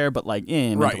physically you're there, but like,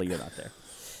 mentally you're not there.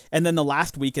 And then the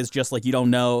last week is just like you don't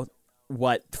know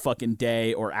what fucking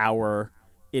day or hour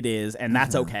it is, and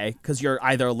that's okay because you're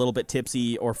either a little bit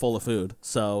tipsy or full of food,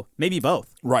 so maybe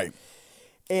both. Right.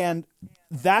 And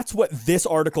that's what this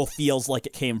article feels like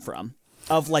it came from.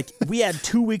 Of like, we had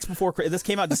 2 weeks before this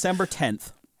came out December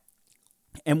 10th,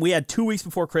 and we had 2 weeks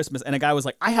before Christmas, and a guy was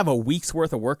like, "I have a week's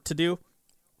worth of work to do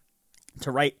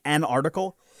to write an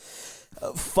article.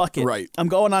 Fuck it. Right. I'm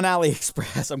going on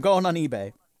AliExpress. I'm going on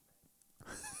eBay."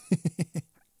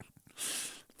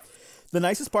 The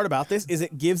nicest part about this is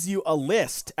it gives you a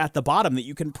list at the bottom that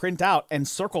you can print out and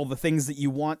circle the things that you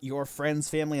want your friends,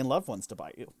 family, and loved ones to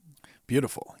buy you.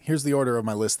 Beautiful. Here's the order of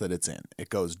my list that it's in. It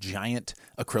goes giant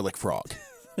acrylic frog.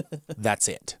 That's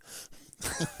it.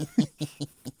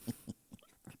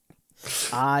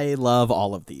 I love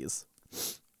all of these.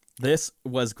 This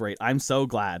was great. I'm so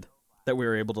glad that we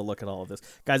were able to look at all of this.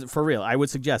 Guys, for real, I would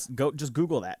suggest just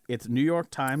Google that. It's New York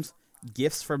Times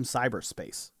Gifts from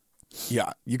Cyberspace.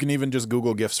 Yeah, you can even just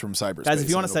Google gifts from cyberspace. Guys, if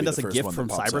you want to send us a first gift one from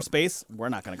that pops up. cyberspace, we're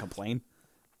not going to complain.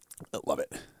 Love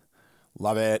it.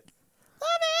 Love it.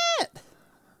 Love it.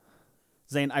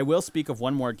 Zane, I will speak of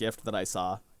one more gift that I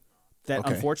saw that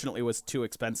unfortunately was too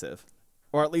expensive.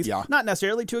 Or at least not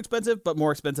necessarily too expensive, but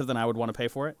more expensive than I would want to pay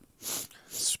for it.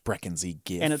 Spreckensy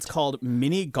gift. And it's called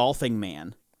Mini Golfing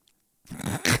Man.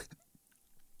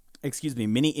 Excuse me,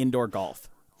 mini indoor golf.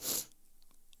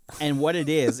 And what it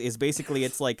is basically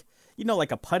it's like,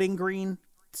 like a putting green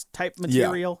type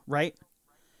material, right?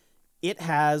 It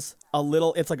has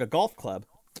it's like a golf club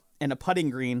and a putting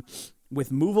green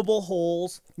with movable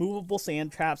holes, movable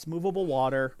sand traps, movable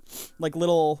water, like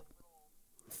little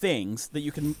things that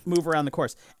you can move around the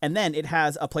course. And then it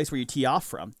has a place where you tee off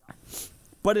from.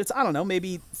 But it's, I don't know,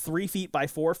 maybe 3 feet by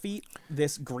 4 feet,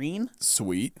 this green.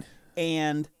 Sweet.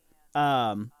 And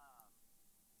then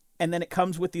it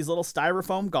comes with these little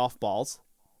styrofoam golf balls.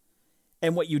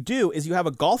 And what you do is you have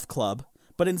a golf club,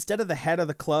 but instead of the head of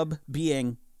the club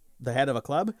being the head of a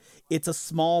club, it's a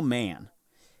small man.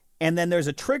 And then there's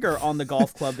a trigger on the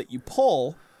golf club that you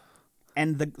pull,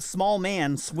 and the small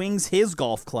man swings his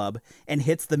golf club and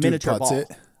hits the miniature ball.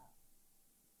 It.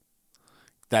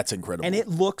 That's incredible. And it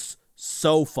looks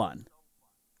so fun.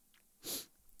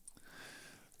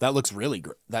 That looks really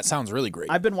great. That sounds really great.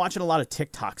 I've been watching a lot of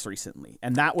TikToks recently,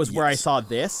 and that was where I saw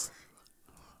this.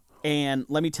 And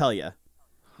let me tell you,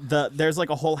 there's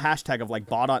like a whole hashtag of like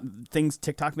bought on things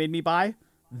TikTok made me buy.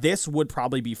 This would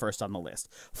probably be first on the list.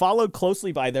 Followed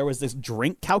closely by, there was this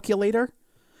drink calculator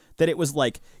that it was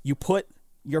like you put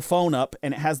your phone up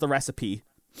and it has the recipe,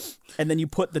 and then you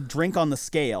put the drink on the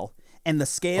scale, and the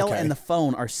scale and the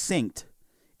phone are synced.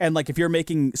 And like if you're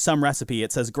making some recipe,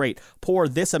 it says, great, pour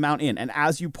this amount in. And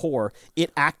as you pour,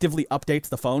 it actively updates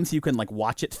the phone so you can like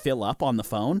watch it fill up on the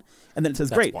phone. And then it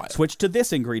says, great, switch to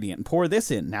this ingredient and pour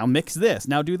this in. Now mix this.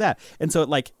 Now do that. And so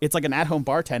it's like an at-home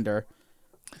bartender,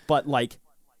 but like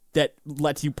that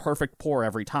lets you perfect pour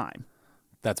every time.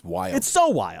 That's wild. It's so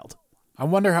wild. I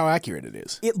wonder how accurate it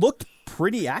is. It looked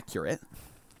pretty accurate.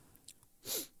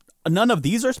 None of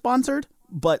these are sponsored,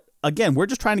 but again, we're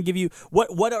just trying to give you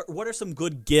what are some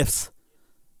good gifts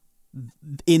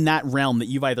in that realm that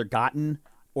you've either gotten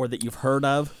or that you've heard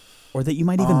of or that you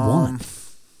might even want.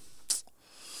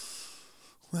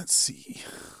 Let's see.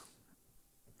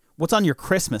 What's on your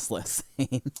Christmas list?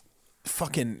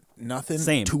 Fucking nothing.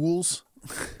 Same. Tools.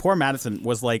 Poor Madison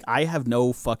was like, I have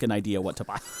no fucking idea what to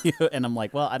buy. And I'm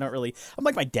like, well, I'm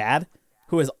like my dad,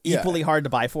 who is equally hard to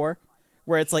buy for.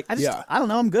 Where it's like, I don't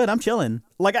know, I'm good, I'm chilling.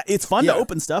 Like, it's fun to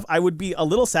open stuff. I would be a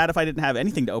little sad if I didn't have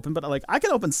anything to open, but like, I can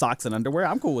open socks and underwear.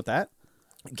 I'm cool with that.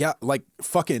 Yeah, like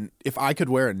fucking, if I could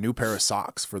wear a new pair of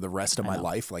socks for the rest of my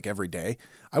life, like every day,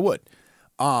 I would.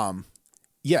 I'm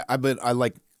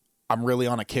really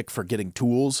on a kick for getting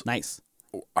tools. Nice.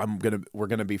 we're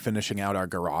gonna be finishing out our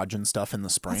garage and stuff in the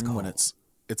spring when it's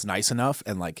nice enough,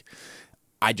 and like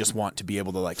I just want to be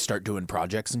able to like start doing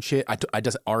projects and shit. I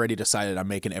just already decided I'm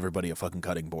making everybody a fucking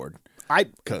cutting board.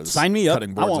 Sign me up.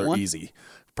 Cutting boards I want are one. easy.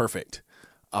 Perfect.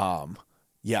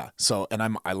 Yeah. So, and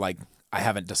I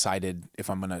haven't decided if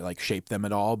I'm gonna like shape them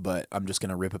at all, but I'm just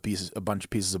gonna rip a bunch of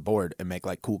pieces of board and make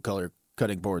like cool color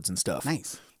cutting boards and stuff.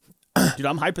 Nice, dude.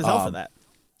 I'm hype as hell for that.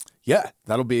 Yeah,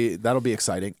 that'll be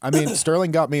exciting. I mean, Sterling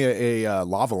got me a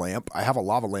lava lamp. I have a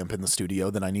lava lamp in the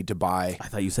studio that I need to buy. I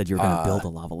thought you said you were going to build a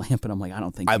lava lamp, and I'm like, I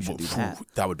don't think you should do that.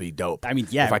 That would be dope. I mean,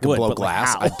 yeah, if I it could would, blow but, like,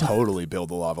 glass, how? I'd totally build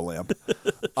a lava lamp.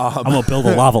 I'm gonna build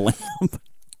a lava lamp.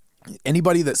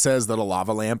 Anybody that says that a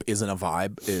lava lamp isn't a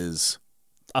vibe is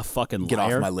A fucking get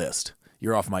liar. off my list.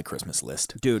 You're off my Christmas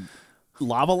list, Dude.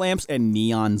 Lava lamps and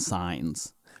neon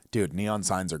signs. dude. Neon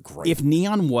signs are great. If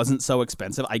neon wasn't so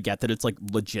expensive, I get that it's like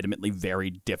legitimately very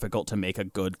difficult to make a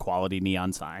good quality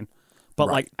neon sign. But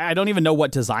Right. like, I don't even know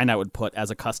what design I would put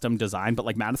as a custom design. But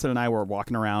like, Madison and I were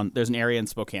walking around. There's an area in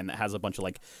Spokane that has a bunch of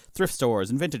like thrift stores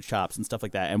and vintage shops and stuff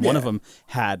like that. And one of them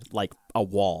had like a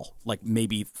wall, like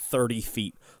maybe 30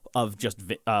 feet of just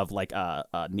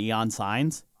neon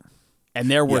signs.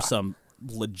 And there were some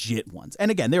legit ones.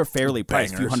 And again, they were fairly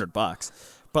priced, a few $100.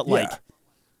 But like,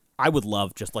 I would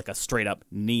love just like a straight up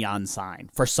neon sign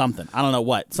for something. I don't know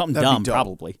what. Something That'd be dumb, dope.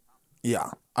 probably.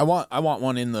 Yeah, I want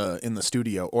one in the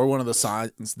studio, or one of the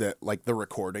signs that like the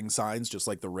recording signs, just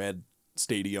like the red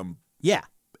stadium Yeah.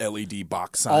 LED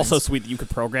box signs. Also sweet that you could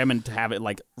program and to have it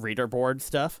like reader board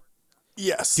stuff.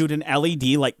 yes, Dude, an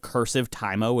LED like cursive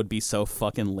Timo would be so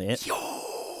fucking lit.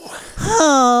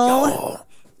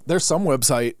 There's some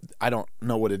website, I don't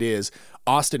know what it is.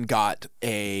 Austin got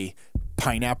a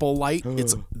pineapple light.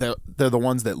 They're the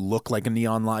ones that look like a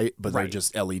neon light, but they're Right.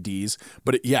 just LEDs.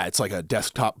 But it's like a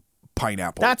desktop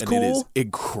pineapple. That's and it is cool.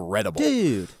 incredible.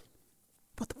 Dude.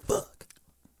 What the fuck?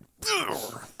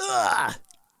 Ugh.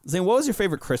 Zane, what was your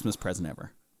favorite Christmas present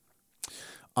ever?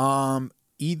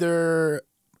 Either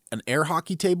an air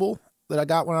hockey table that I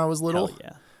got when I was little. Hell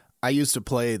yeah. I used to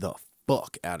play the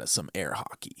fuck out of some air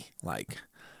hockey. Like,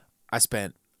 I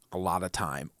spent a lot of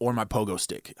time. Or my pogo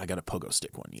stick. I got a pogo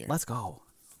stick one year. Let's go.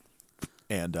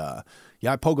 And I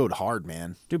pogoed hard,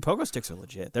 man. Dude, pogo sticks are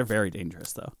legit. They're very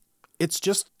dangerous though. It's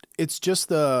just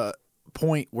the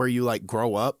point where you like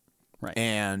grow up, Right.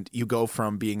 and you go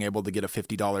from being able to get a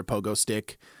 $50 pogo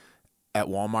stick at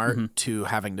Walmart to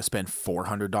having to spend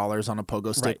 $400 on a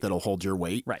pogo stick Right. that'll hold your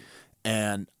weight. Right.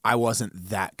 And I wasn't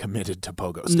that committed to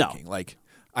pogo No. sticking. Like,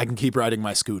 I can keep riding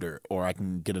my scooter, or I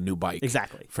can get a new bike.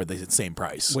 Exactly. For the same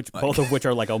price. Which Like, both of which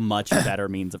are like a much better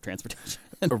means of transportation.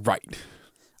 right.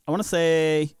 I want to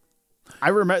say, I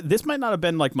remember this might not have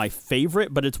been like my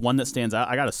favorite, but it's one that stands out.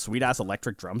 I got a sweet ass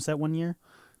electric drum set one year.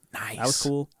 Nice. That was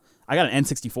cool. I got an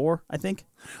N64, I think.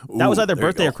 That was Ooh, either there you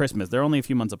birthday or go. Christmas. They're only a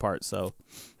few months apart, so.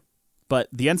 But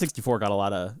the N64 got a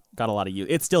lot of use.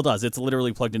 It still does. It's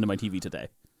literally plugged into my TV today.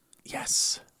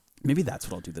 Yes. Maybe that's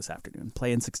what I'll do this afternoon.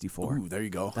 Play N64. Ooh, there you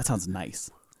go. That sounds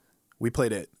nice. We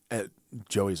played it at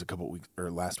Joey's a couple weeks or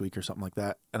last week or something like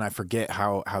that, and I forget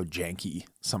how janky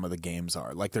some of the games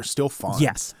are. Like, they're still fun.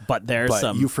 Yes, but there's But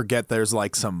some you forget there's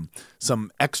like some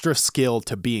extra skill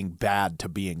to being bad to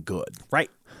being good. right.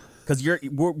 Because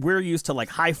we're used to like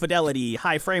high fidelity,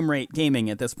 high frame rate gaming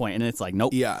at this point, and it's like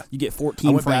nope. Yeah. You get I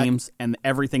 14 went back- frames, and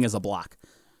everything is a block.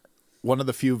 One of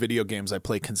the few video games I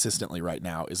play consistently right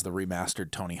now is the remastered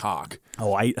Tony Hawk.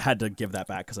 Oh, I had to give that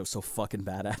back because I was so fucking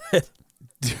bad at it.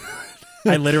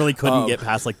 I literally couldn't get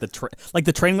past like the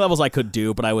training levels I could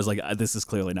do, but I was like, this is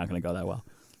clearly not going to go that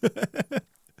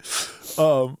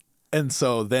well. And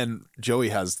so then Joey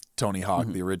has Tony Hawk,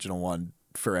 the original one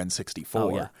for N64.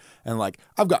 Oh, yeah. And like,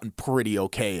 I've gotten pretty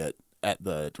okay at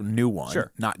the new one.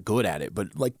 Sure. Not good at it,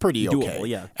 but like pretty okay. Doable,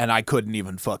 yeah. And I couldn't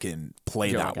even fucking play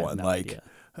You're that like, I have one. no Like, idea.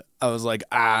 I was like,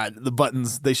 the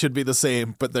buttons, they should be the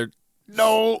same, but they're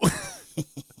no.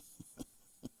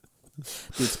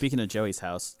 Dude, speaking of Joey's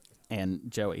house and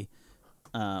Joey,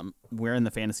 we're in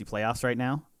the fantasy playoffs right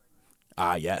now,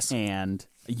 Yes. and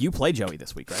you play Joey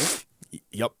this week, right?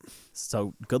 Yep.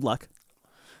 So good luck.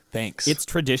 Thanks. It's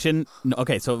tradition. No,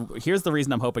 okay, so here's the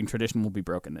reason I'm hoping tradition will be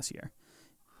broken this year.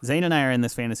 Zane and I are in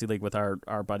this fantasy league with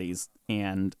our buddies,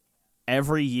 and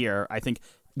every year, I think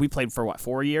we played for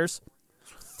 4 years?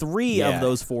 3 Yeah. of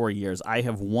those 4 years, I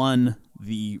have won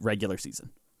the regular season.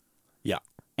 yeah.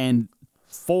 And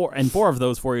four of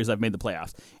those 4 years, I've made the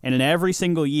playoffs. And in every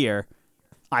single year,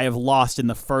 I have lost in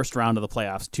the first round of the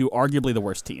playoffs to arguably the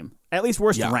worst team. At least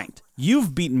worst Yeah. ranked.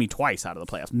 You've beaten me twice out of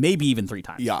the playoffs, maybe even 3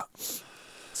 times. Yeah.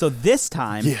 So this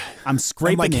time, I'm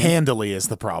scraping And like in. handily is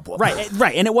the problem.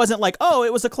 Right. And it wasn't like, oh,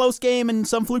 it was a close game and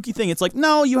some fluky thing. It's like,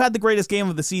 no, you had the greatest game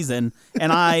of the season,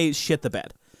 and I shit the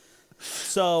bed.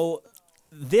 So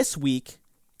this week,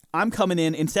 I'm coming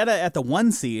in, instead of at the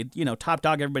 1 seed, top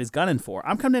dog everybody's gunning for,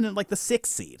 I'm coming in at like the 6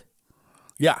 seed.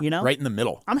 Yeah, right in the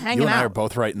middle. I'm hanging You and I out. are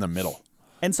both right in the middle.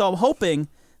 And so I'm hoping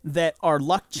that our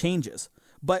luck changes.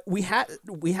 But we had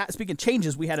speaking of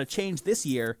changes, we had a change this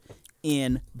year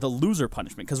in the loser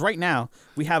punishment. Because right now,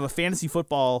 we have a fantasy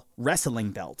football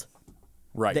wrestling belt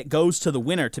that goes to the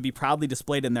winner to be proudly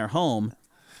displayed in their home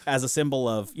as a symbol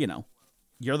of,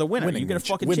 you're the winner. You get a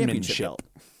fucking championship belt.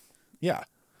 Yeah.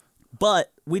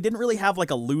 But we didn't really have like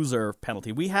a loser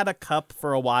penalty. We had a cup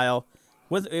for a while.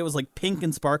 It was like pink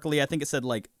and sparkly. I think it said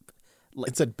like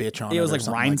it said bitch on it. It was like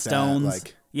rhinestones.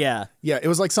 Like, yeah. Yeah, it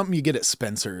was like something you get at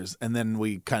Spencer's, and then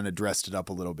we kind of dressed it up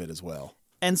a little bit as well.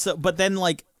 And so, but then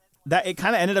like that, it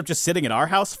kind of ended up just sitting at our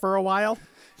house for a while.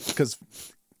 Because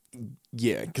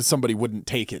somebody wouldn't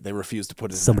take it. They refused to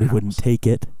put it in Somebody their wouldn't house. take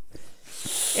it.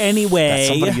 Anyway. That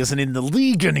somebody isn't in the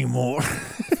league anymore.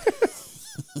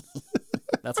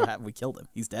 That's what happened. We killed him.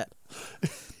 He's dead.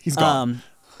 He's gone.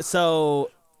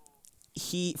 So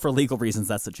for legal reasons,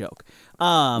 that's a joke.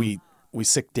 We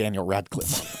sick Daniel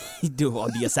Radcliffe. Do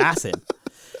on the assassin.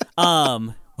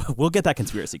 We'll get that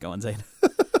conspiracy going, Zane.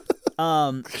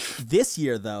 This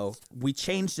year, though, we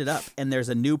changed it up, and there's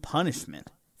a new punishment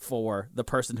for the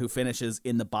person who finishes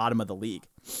in the bottom of the league.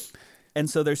 And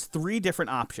so there's 3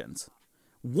 different options.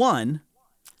 1,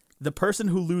 the person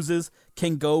who loses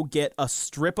can go get a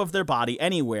strip of their body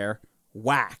anywhere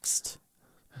waxed.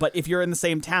 But if you're in the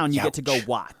same town, you get to go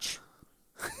watch.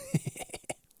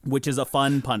 Which is a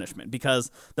fun punishment because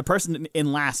the person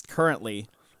in last currently,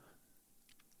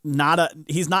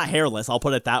 he's not hairless, I'll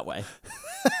put it that way.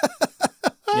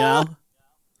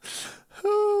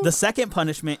 The second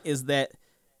punishment is that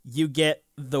you get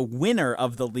the winner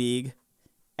of the league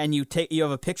and you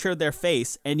have a picture of their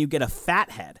face and you get a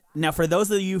fat head. Now, for those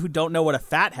of you who don't know what a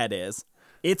fat head is,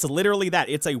 it's literally that.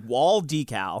 It's a wall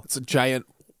decal. It's a giant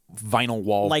vinyl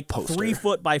wall like poster. 3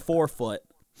 foot by 4 foot.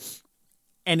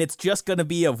 And it's just going to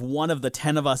be of one of the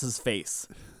 10 of us's face.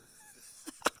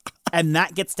 And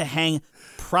that gets to hang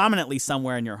prominently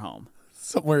somewhere in your home.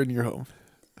 Somewhere in your home.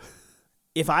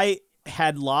 If I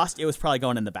had lost, it was probably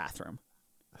going in the bathroom.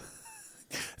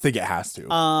 I think it has to,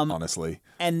 honestly.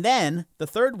 And then the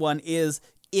third one is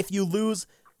if you lose,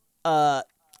 the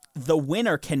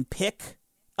winner can pick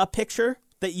a picture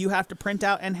that you have to print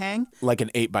out and hang. Like an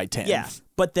 8x10. Yeah,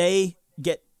 but they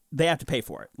have to pay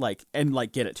for it, and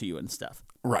get it to you and stuff.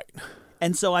 Right.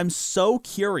 And so I'm so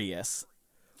curious.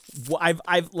 I've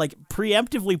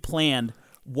preemptively planned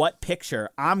what picture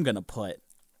I'm gonna put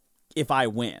if I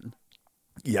win.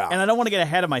 Yeah. And I don't want to get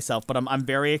ahead of myself, but I'm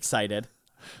very excited.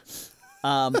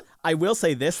 I will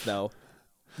say this though,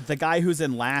 the guy who's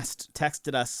in last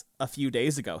texted us a few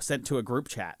days ago, sent to a group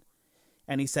chat,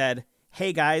 and he said,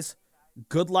 "Hey guys,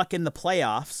 good luck in the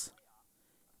playoffs."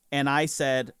 And he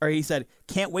said,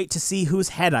 "Can't wait to see whose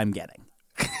head I'm getting."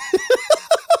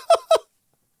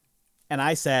 And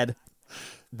I said,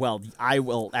 "Well, I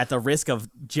will, at the risk of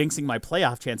jinxing my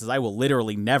playoff chances, I will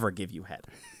literally never give you head."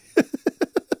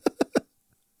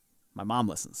 My mom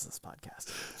listens to this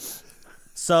podcast.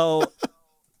 So,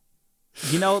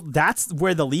 that's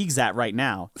where the league's at right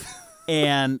now.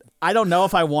 And I don't know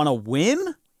if I want to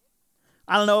win.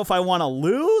 I don't know if I want to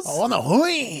lose. I want to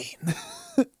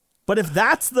win. But if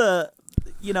that's the,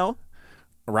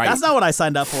 right. That's not what I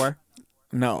signed up for.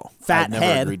 No. Fat I never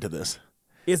head. agreed to this.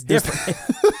 It's different.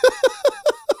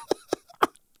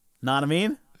 Know what I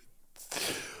mean?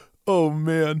 Oh,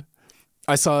 man.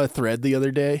 I saw a thread the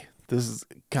other day. This is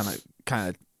kind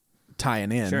of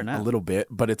tying in a little bit,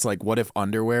 but it's like, what if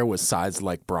underwear was sized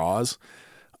like bras?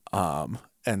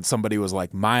 And somebody was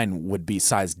like, mine would be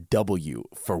size W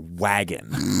for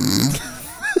wagon.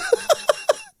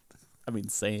 I mean,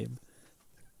 same.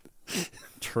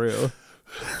 True.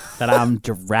 That I'm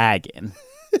dragging.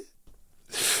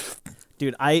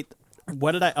 Dude, I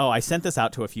sent this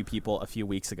out to a few people a few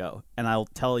weeks ago, and I'll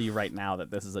tell you right now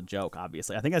that this is a joke,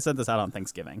 obviously. I think I sent this out on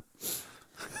Thanksgiving.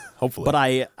 Hopefully. But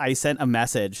I sent a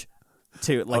message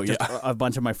to a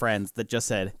bunch of my friends that just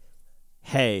said,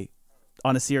 "Hey,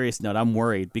 on a serious note, I'm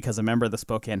worried because a member of the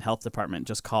Spokane Health Department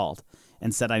just called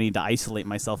and said I need to isolate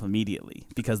myself immediately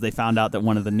because they found out that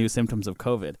one of the new symptoms of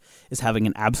COVID is having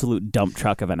an absolute dump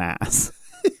truck of an ass."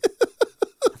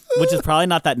 Which is probably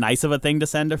not that nice of a thing to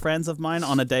send to friends of mine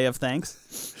on a day of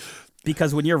thanks.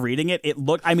 Because when you're reading it, it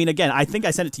looked. I mean, again, I think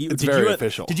I sent it to you. It's did very you,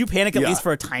 official. Did you panic at Yeah. least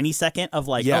for a tiny second of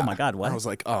like, oh my god, what? I was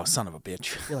like, oh, son of a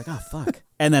bitch. You're like, oh fuck,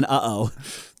 and then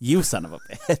you son of a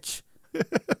bitch.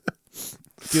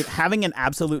 Dude, having an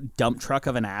absolute dump truck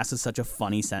of an ass is such a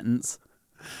funny sentence.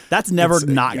 That's never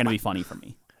not going to be funny for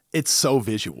me. It's so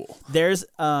visual. There's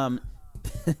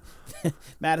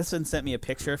Madison sent me a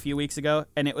picture a few weeks ago,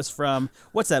 and it was from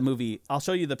what's that movie? I'll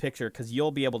show you the picture because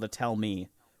you'll be able to tell me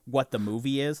what the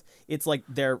movie is. It's like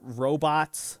they're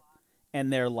robots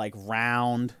and they're like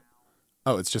round.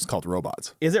 Oh, it's just called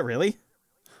Robots. Is it really?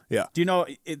 Yeah. Do you know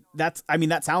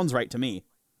that sounds right to me.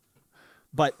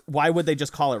 But why would they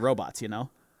just call it Robots, you know?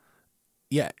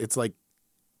 Yeah, it's like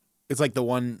the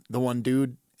one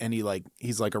dude, and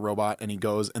he's like a robot, and he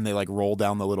goes and they like roll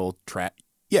down the little track.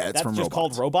 Yeah, it's That's from just Robots.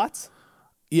 called Robots?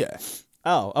 Yeah.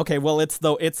 Oh, okay. Well, it's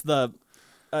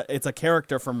a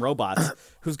character from Robots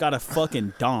who's got a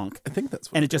fucking donk. I think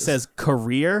that's what And it just says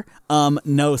career.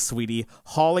 No, sweetie.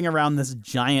 Hauling around this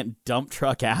giant dump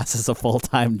truck ass is a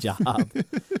full-time job.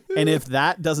 And if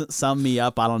that doesn't sum me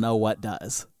up, I don't know what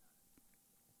does.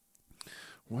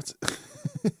 What's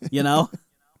You know?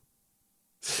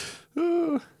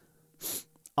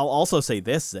 I'll also say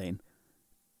this, Zane.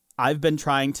 I've been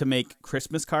trying to make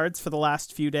Christmas cards for the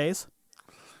last few days.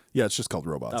 Yeah, it's just called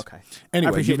Robots. Okay.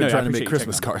 Anyway, you've been trying to appreciate make you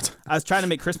Christmas checking on cards. that. I was trying to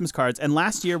make Christmas cards, and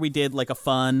last year we did like a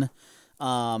fun,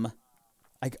 oh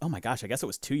my gosh, I guess it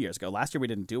was 2 years ago. Last year we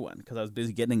didn't do one because I was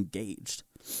busy getting engaged.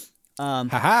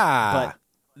 Ha-ha! But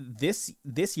this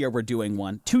year we're doing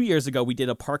one. 2 years ago we did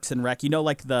a Parks and Rec. You know,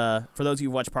 like for those of you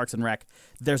who watch Parks and Rec,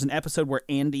 there's an episode where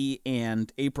Andy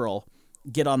and April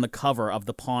get on the cover of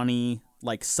the Pawnee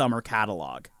like summer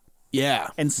catalog. Yeah.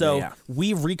 And so Yeah.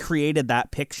 we recreated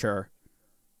that picture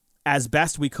as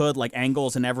best we could, like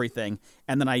angles and everything.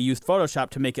 And then I used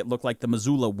Photoshop to make it look like the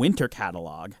Missoula winter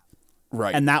catalog.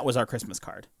 Right. And that was our Christmas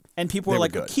card. And people were They were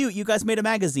like, good. cute, you guys made a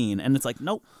magazine. And it's like,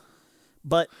 nope.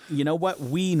 But you know what?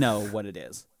 We know what it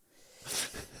is.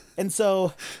 And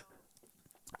so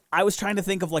I was trying to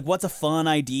think of like, what's a fun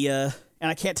idea? And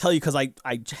I can't tell you because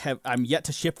I'm yet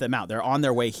to ship them out. They're on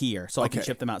their way here, so I can Okay.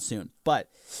 ship them out soon. But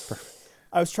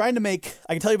I was trying to I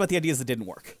can tell you about the ideas that didn't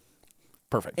work.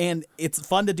 Perfect. And it's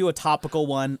fun to do a topical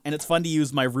one, and it's fun to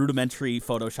use my rudimentary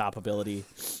Photoshop ability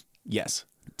Yes.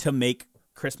 to make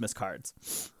Christmas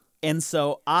cards. And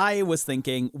so I was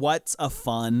thinking, what's a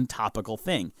fun topical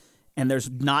thing? And there's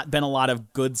not been a lot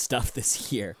of good stuff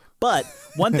this year. But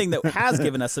one thing that has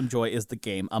given us some joy is the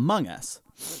game Among Us,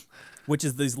 which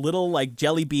is these little like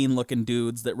jelly bean looking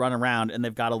dudes that run around, and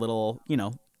they've got a little,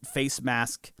 face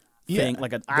mask thing,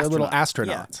 like an They're little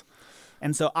astronaut. astronauts. Yeah.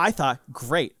 And so I thought,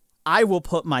 great, I will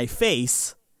put my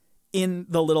face in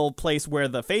the little place where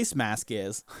the face mask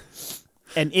is,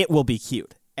 and it will be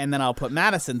cute. And then I'll put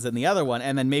Madison's in the other one,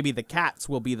 and then maybe the cats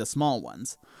will be the small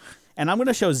ones. And I'm going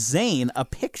to show Zane a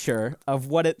picture of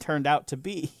what it turned out to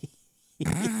be.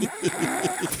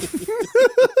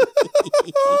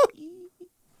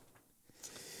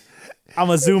 I'm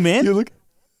going to zoom in.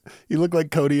 You look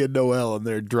like Cody and Noel, and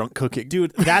they're drunk cooking.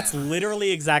 Dude, that's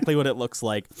literally exactly what it looks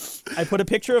like. I put a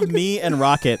picture of me and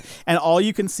Rocket, and all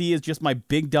you can see is just my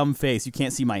big dumb face. You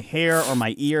can't see my hair or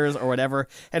my ears or whatever.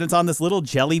 And it's on this little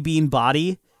jelly bean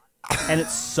body, and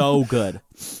it's so good.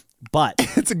 But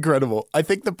It's incredible. I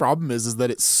think the problem is that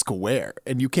it's square,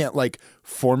 and you can't like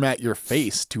format your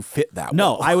face to fit that.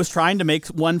 no, well. I was trying to make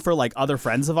one for like other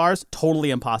friends of ours. Totally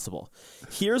impossible.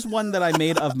 Here's one that I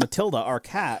made of Matilda, our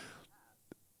cat,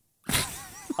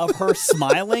 of her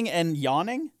smiling and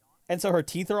yawning. And so her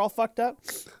teeth are all fucked up.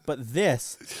 But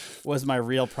this was my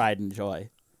real pride and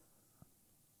joy.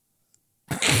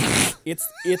 It's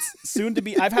soon to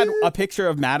be. I've had a picture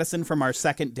of Madison from our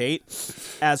second date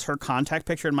as her contact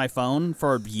picture in my phone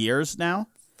for years now.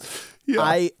 Yeah.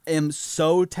 I am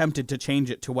so tempted to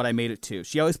change it to what I made it to.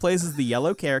 She always plays as the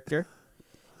yellow character,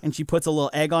 and she puts a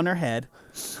little egg on her head.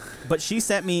 But she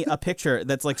sent me a picture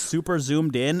that's like super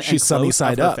zoomed in and She's sunny close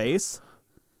side of her up. face.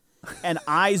 And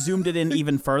I zoomed it in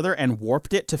even further and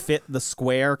warped it to fit the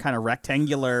square kind of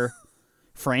rectangular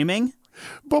framing.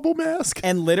 Bubble mask.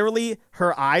 And literally,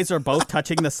 her eyes are both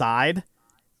touching the side,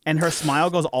 and her smile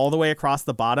goes all the way across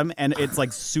the bottom, and it's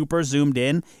like super zoomed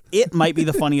in. It might be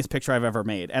the funniest picture I've ever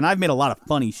made, and I've made a lot of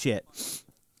funny shit.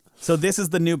 So this is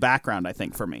the new background, I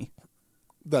think, for me.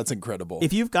 That's incredible.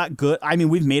 If you've got good, I mean,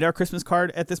 we've made our Christmas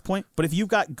card at this point, but if you've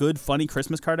got good, funny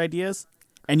Christmas card ideas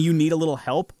and you need a little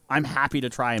help, I'm happy to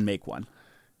try and make one.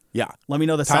 Yeah. Let me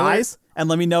know the Tyler- size, and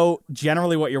let me know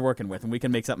generally what you're working with, and we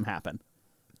can make something happen.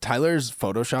 Tyler's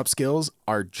Photoshop skills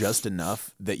are just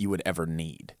enough that you would ever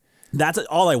need. That's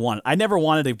all I wanted. I never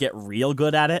wanted to get real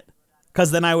good at it.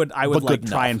 Because then I would But like good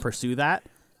try enough. and pursue that.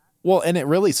 Well, and it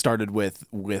really started with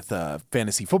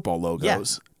fantasy football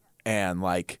logos and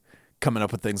like coming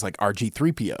up with things like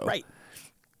RG3PO. Right.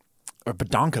 Or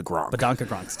Badonka Gronk. Badonka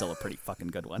Gronk's still a pretty fucking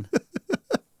good one.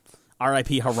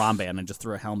 R.I.P. Harambe, and just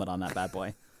threw a helmet on that bad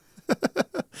boy.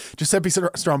 Giuseppe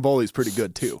Stromboli's pretty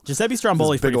good too. Giuseppe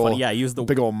Stromboli's pretty funny. Yeah, he was the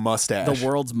big old mustache. the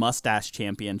world's mustache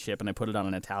championship, and I put it on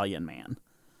an Italian man.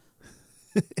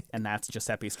 And that's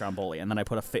Giuseppe Stromboli. And then I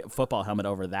put a football helmet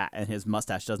over that, and his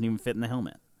mustache doesn't even fit in the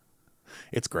helmet.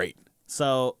 It's great.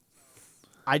 So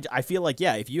I feel like,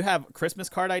 yeah, if you have Christmas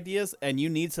card ideas and you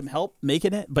need some help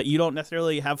making it, but you don't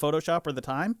necessarily have Photoshop or the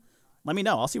time, let me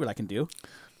know. I'll see what I can do.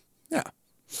 Yeah.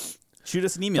 Shoot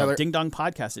us an email, Tyler-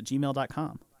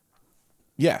 dingdongpodcast@gmail.com.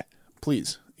 Yeah.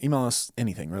 Please email us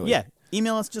anything, really. Yeah,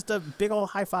 email us just a big old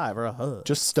high five or a hug.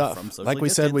 Just stuff. From Socially Like we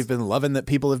said, Distanced. we've been loving that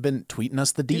people have been tweeting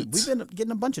us the deets. Dude, we've been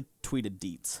getting a bunch of tweeted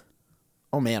deets.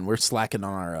 Oh man, we're slacking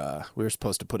on our. We were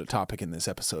supposed to put a topic in this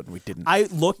episode, and we didn't. I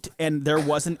looked, and there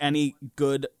wasn't any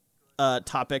good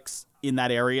topics in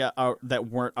that area that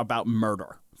weren't about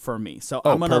murder for me. So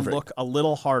I'm going to perfect. look a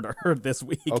little harder this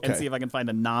week and Okay. see if I can find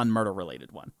a non-murder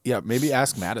related one. Yeah, maybe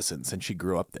ask Madison since she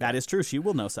grew up there. That is true. She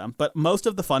will know some. But most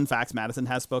of the fun facts Madison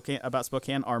has about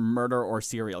Spokane are murder or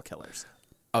serial killers.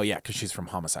 Oh yeah, because she's from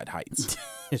Homicide Heights.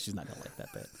 She's not going to like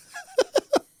that bit.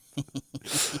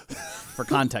 For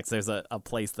context, there's a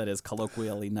place that is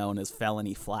colloquially known as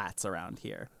Felony Flats around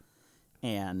here.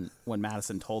 And when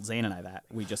Madison told Zane and I that,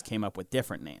 we just came up with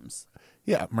different names.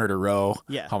 Yeah, Murder Row.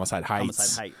 Yeah. Homicide Heights.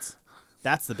 Homicide Heights.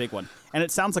 That's the big one. And it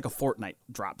sounds like a Fortnite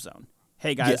drop zone.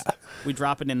 Hey, guys, Yeah. we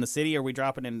dropping in the city or we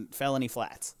dropping in Felony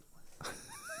Flats?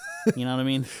 You know what I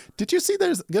mean? Did you see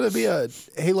there's gonna be a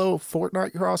Halo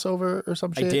Fortnite crossover or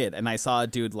some shit? I did, and I saw a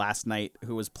dude last night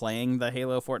who was playing the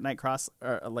Halo Fortnite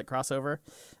crossover.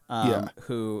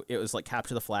 Who it was like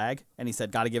capture the flag, and he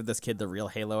said, "Got to give this kid the real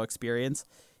Halo experience."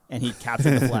 And he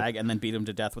captured the flag, and then beat him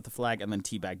to death with the flag, and then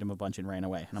teabagged him a bunch and ran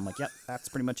away. And I'm like, "Yep, that's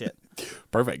pretty much it.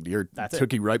 Perfect. That's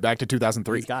took you right back to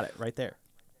 2003. He's got it right there."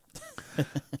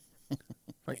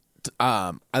 Right.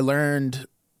 I learned.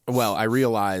 Well, I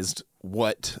realized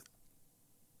what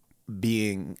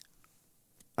being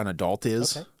an adult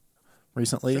is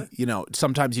recently. Sure. You know,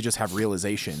 sometimes you just have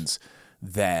realizations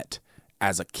that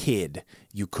as a kid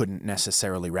you couldn't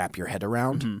necessarily wrap your head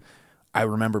around. Mm-hmm. I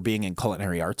remember being in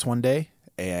culinary arts one day,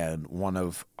 and one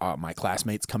of my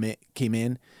classmates came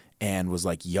in and was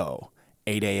like, "Yo,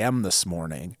 8 a.m. this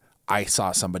morning, I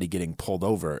saw somebody getting pulled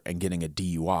over and getting a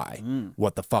DUI.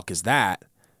 What the fuck is that?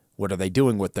 What are they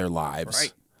doing with their lives?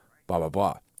 Right. Blah, blah,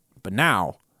 blah." But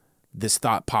now this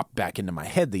thought popped back into my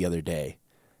head the other day,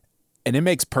 and it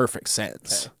makes perfect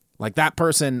sense. Okay. Like, that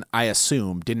person, I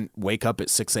assume, didn't wake up at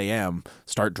 6 a.m.,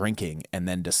 start drinking, and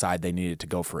then decide they needed to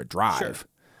go for a drive. Sure.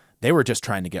 They were just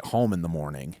trying to get home in the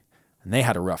morning, and they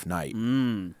had a rough night.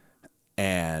 And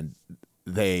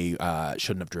they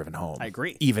shouldn't have driven home. I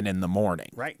agree. Even in the morning.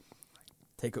 Right.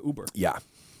 Take a Uber. Yeah.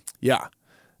 Yeah.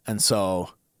 And so,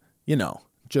 you know,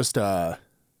 just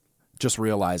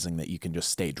realizing that you can just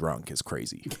stay drunk is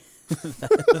crazy.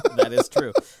 That is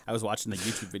true. I was watching the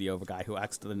YouTube video of a guy who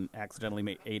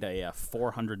accidentally ate a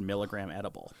 400 milligram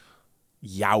edible,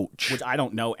 Youch. which I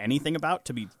don't know anything about,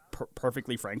 to be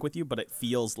perfectly frank with you, but it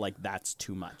feels like that's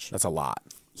too much. That's a lot.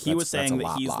 He was saying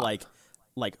that he's lot.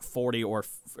 like 40 or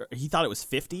he thought it was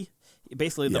 50.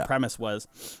 Basically, the Yeah. premise was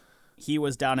he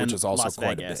was down in Which is also Las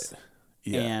quite Vegas. a bit.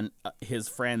 Yeah. And his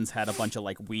friends had a bunch of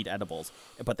like weed edibles,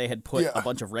 but they had put Yeah. a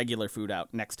bunch of regular food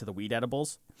out next to the weed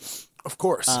edibles. Of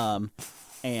course.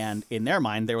 And in their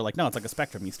mind, they were like, no, it's like a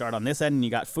spectrum. You start on this end and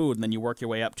you got food, and then you work your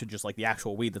way up to just like the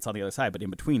actual weed that's on the other side, but in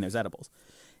between there's edibles.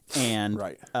 And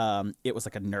Right. it was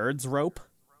like a nerd's rope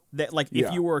that, like, if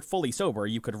Yeah. you were fully sober,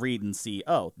 you could read and see,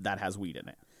 oh, that has weed in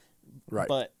it. Right.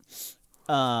 But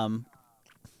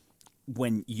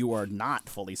when you are not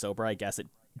fully sober, I guess it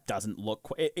doesn't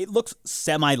look it looks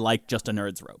semi like just a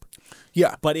nerd's rope.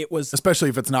 Yeah. But it was Especially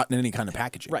if it's not in any kind of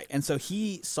packaging. right. And so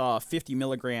he saw 50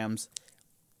 milligrams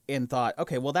and thought,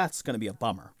 okay, well, that's going to be a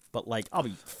bummer, but like I'll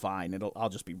be fine. I'll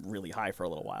just be really high for a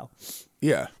little while.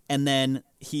 Yeah. And then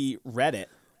he read it,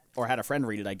 or had a friend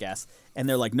read it, I guess, and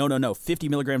they're like, no, 50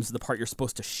 milligrams is the part you're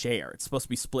supposed to share. It's supposed to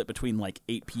be split between like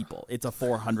 8 people. It's a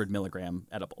 400 milligram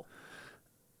edible.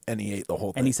 And he ate the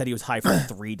whole thing. And he said he was high for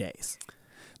 3 days.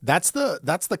 That's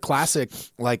the classic.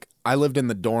 Like, I lived in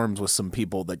the dorms with some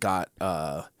people that got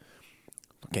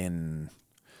fucking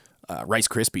Rice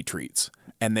Krispie treats,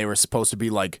 and they were supposed to be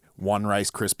like one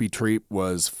Rice Krispie treat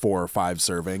was 4 or 5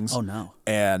 servings. Oh, no.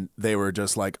 And they were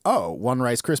just like, oh, one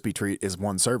Rice Krispie treat is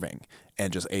 1 serving,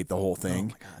 and just ate the whole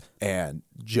thing. Oh, my God. And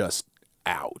just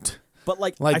out. But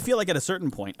I feel like at a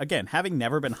certain point, again, having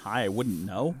never been high, I wouldn't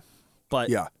know. But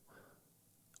Yeah.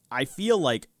 I feel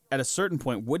like at a certain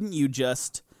point, wouldn't you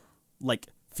just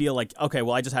feel like, okay,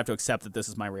 well, I just have to accept that this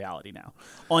is my reality now.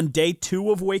 On day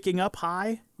 2 of waking up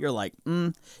high, you're like,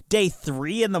 day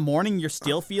 3 in the morning, you're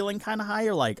still feeling kind of high.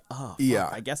 You're like, oh, fuck, Yeah.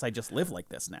 I guess I just live like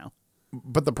this now.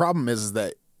 But the problem is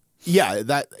that,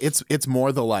 that it's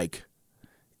more the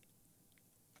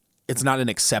it's not an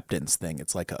acceptance thing.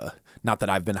 It's not that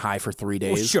I've been high for 3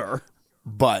 days. Well, sure.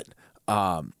 But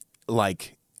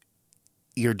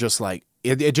you're just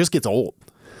it just gets old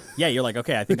Yeah, you're like,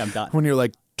 okay, I think I'm done. when you're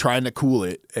trying to cool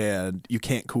it and you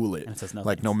can't cool it. And it says no no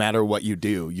thanks. matter what you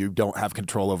do, you don't have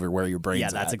control over where your brain's Yeah,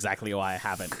 that's at. exactly why I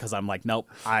haven't, because I'm like, nope,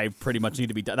 I pretty much need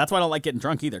to be done. That's why I don't like getting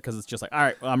drunk either, because it's just like, all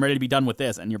right, well, I'm ready to be done with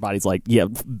this, and your body's like, yeah,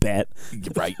 bet.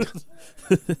 Right.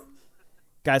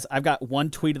 Guys, I've got one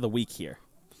tweet of the week here.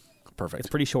 Perfect. It's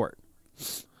pretty short.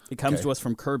 It comes Okay. to us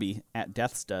from Kirby at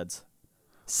Death Studs.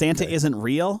 Santa isn't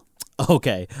real?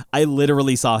 Okay, I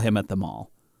literally saw him at the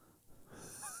mall.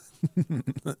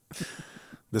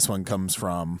 This one comes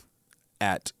from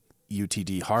at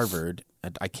UTD Harvard.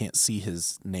 And I can't see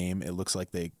his name. It looks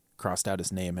like they crossed out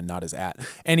his name and not his at.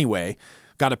 Anyway,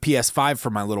 got a PS5 for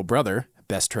my little brother.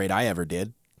 Best trade I ever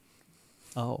did.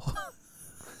 Oh.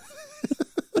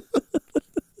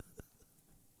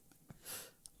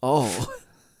 Oh.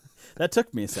 That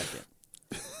took me a second.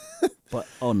 But,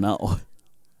 oh no.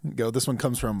 This one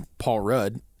comes from Paul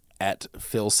Rudd at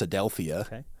Philadelphia.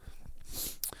 Okay.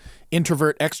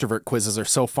 Introvert extrovert quizzes are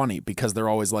so funny because they're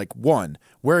always like, 1,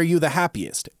 where are you the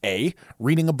happiest? A,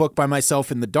 reading a book by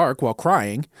myself in the dark while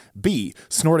crying. B,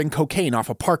 snorting cocaine off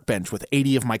a park bench with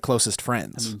 80 of my closest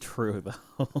friends. I mean, true,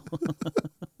 though.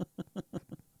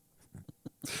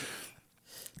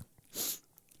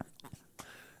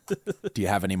 Do you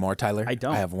have any more, Tyler? I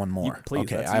don't. I have one more. Please,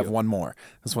 okay, that's I have you. one more.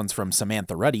 This one's from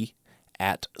Samantha Ruddy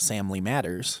at Samly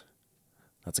Matters.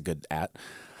 That's a good at.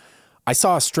 I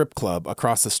saw a strip club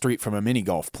across the street from a mini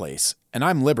golf place, and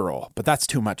I'm liberal, but that's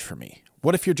too much for me.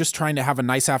 What if you're just trying to have a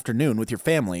nice afternoon with your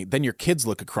family, then your kids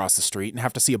look across the street and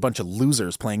have to see a bunch of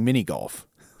losers playing mini golf?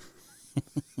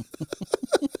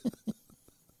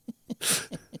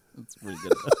 That's pretty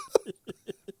good.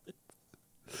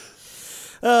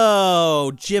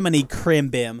 Oh, Jiminy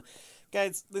Crimbim.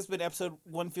 Guys, this has been episode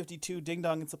 152, Ding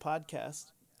Dong, It's a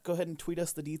Podcast. Go ahead and tweet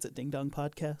us the deets at Ding Dong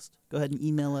Podcast. Go ahead and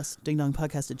email us,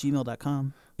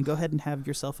 dingdongpodcast@gmail.com. And go ahead and have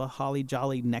yourself a holly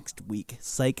jolly next week.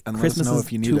 Psych, And let us Christmas know is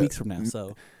if you need 2 a- weeks from now,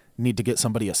 so Need to get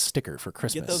somebody a sticker for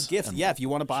Christmas. get those gifts. and Yeah, if you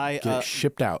want to buy... Get it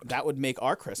shipped out. that would make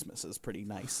our Christmases pretty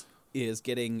nice, is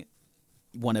getting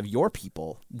one of your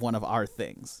people one of our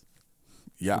things.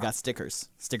 Yeah. We got stickers.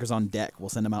 Stickers on deck. We'll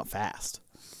send them out fast.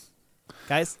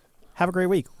 Guys, have a great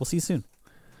week. We'll see you soon.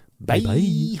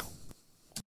 Bye.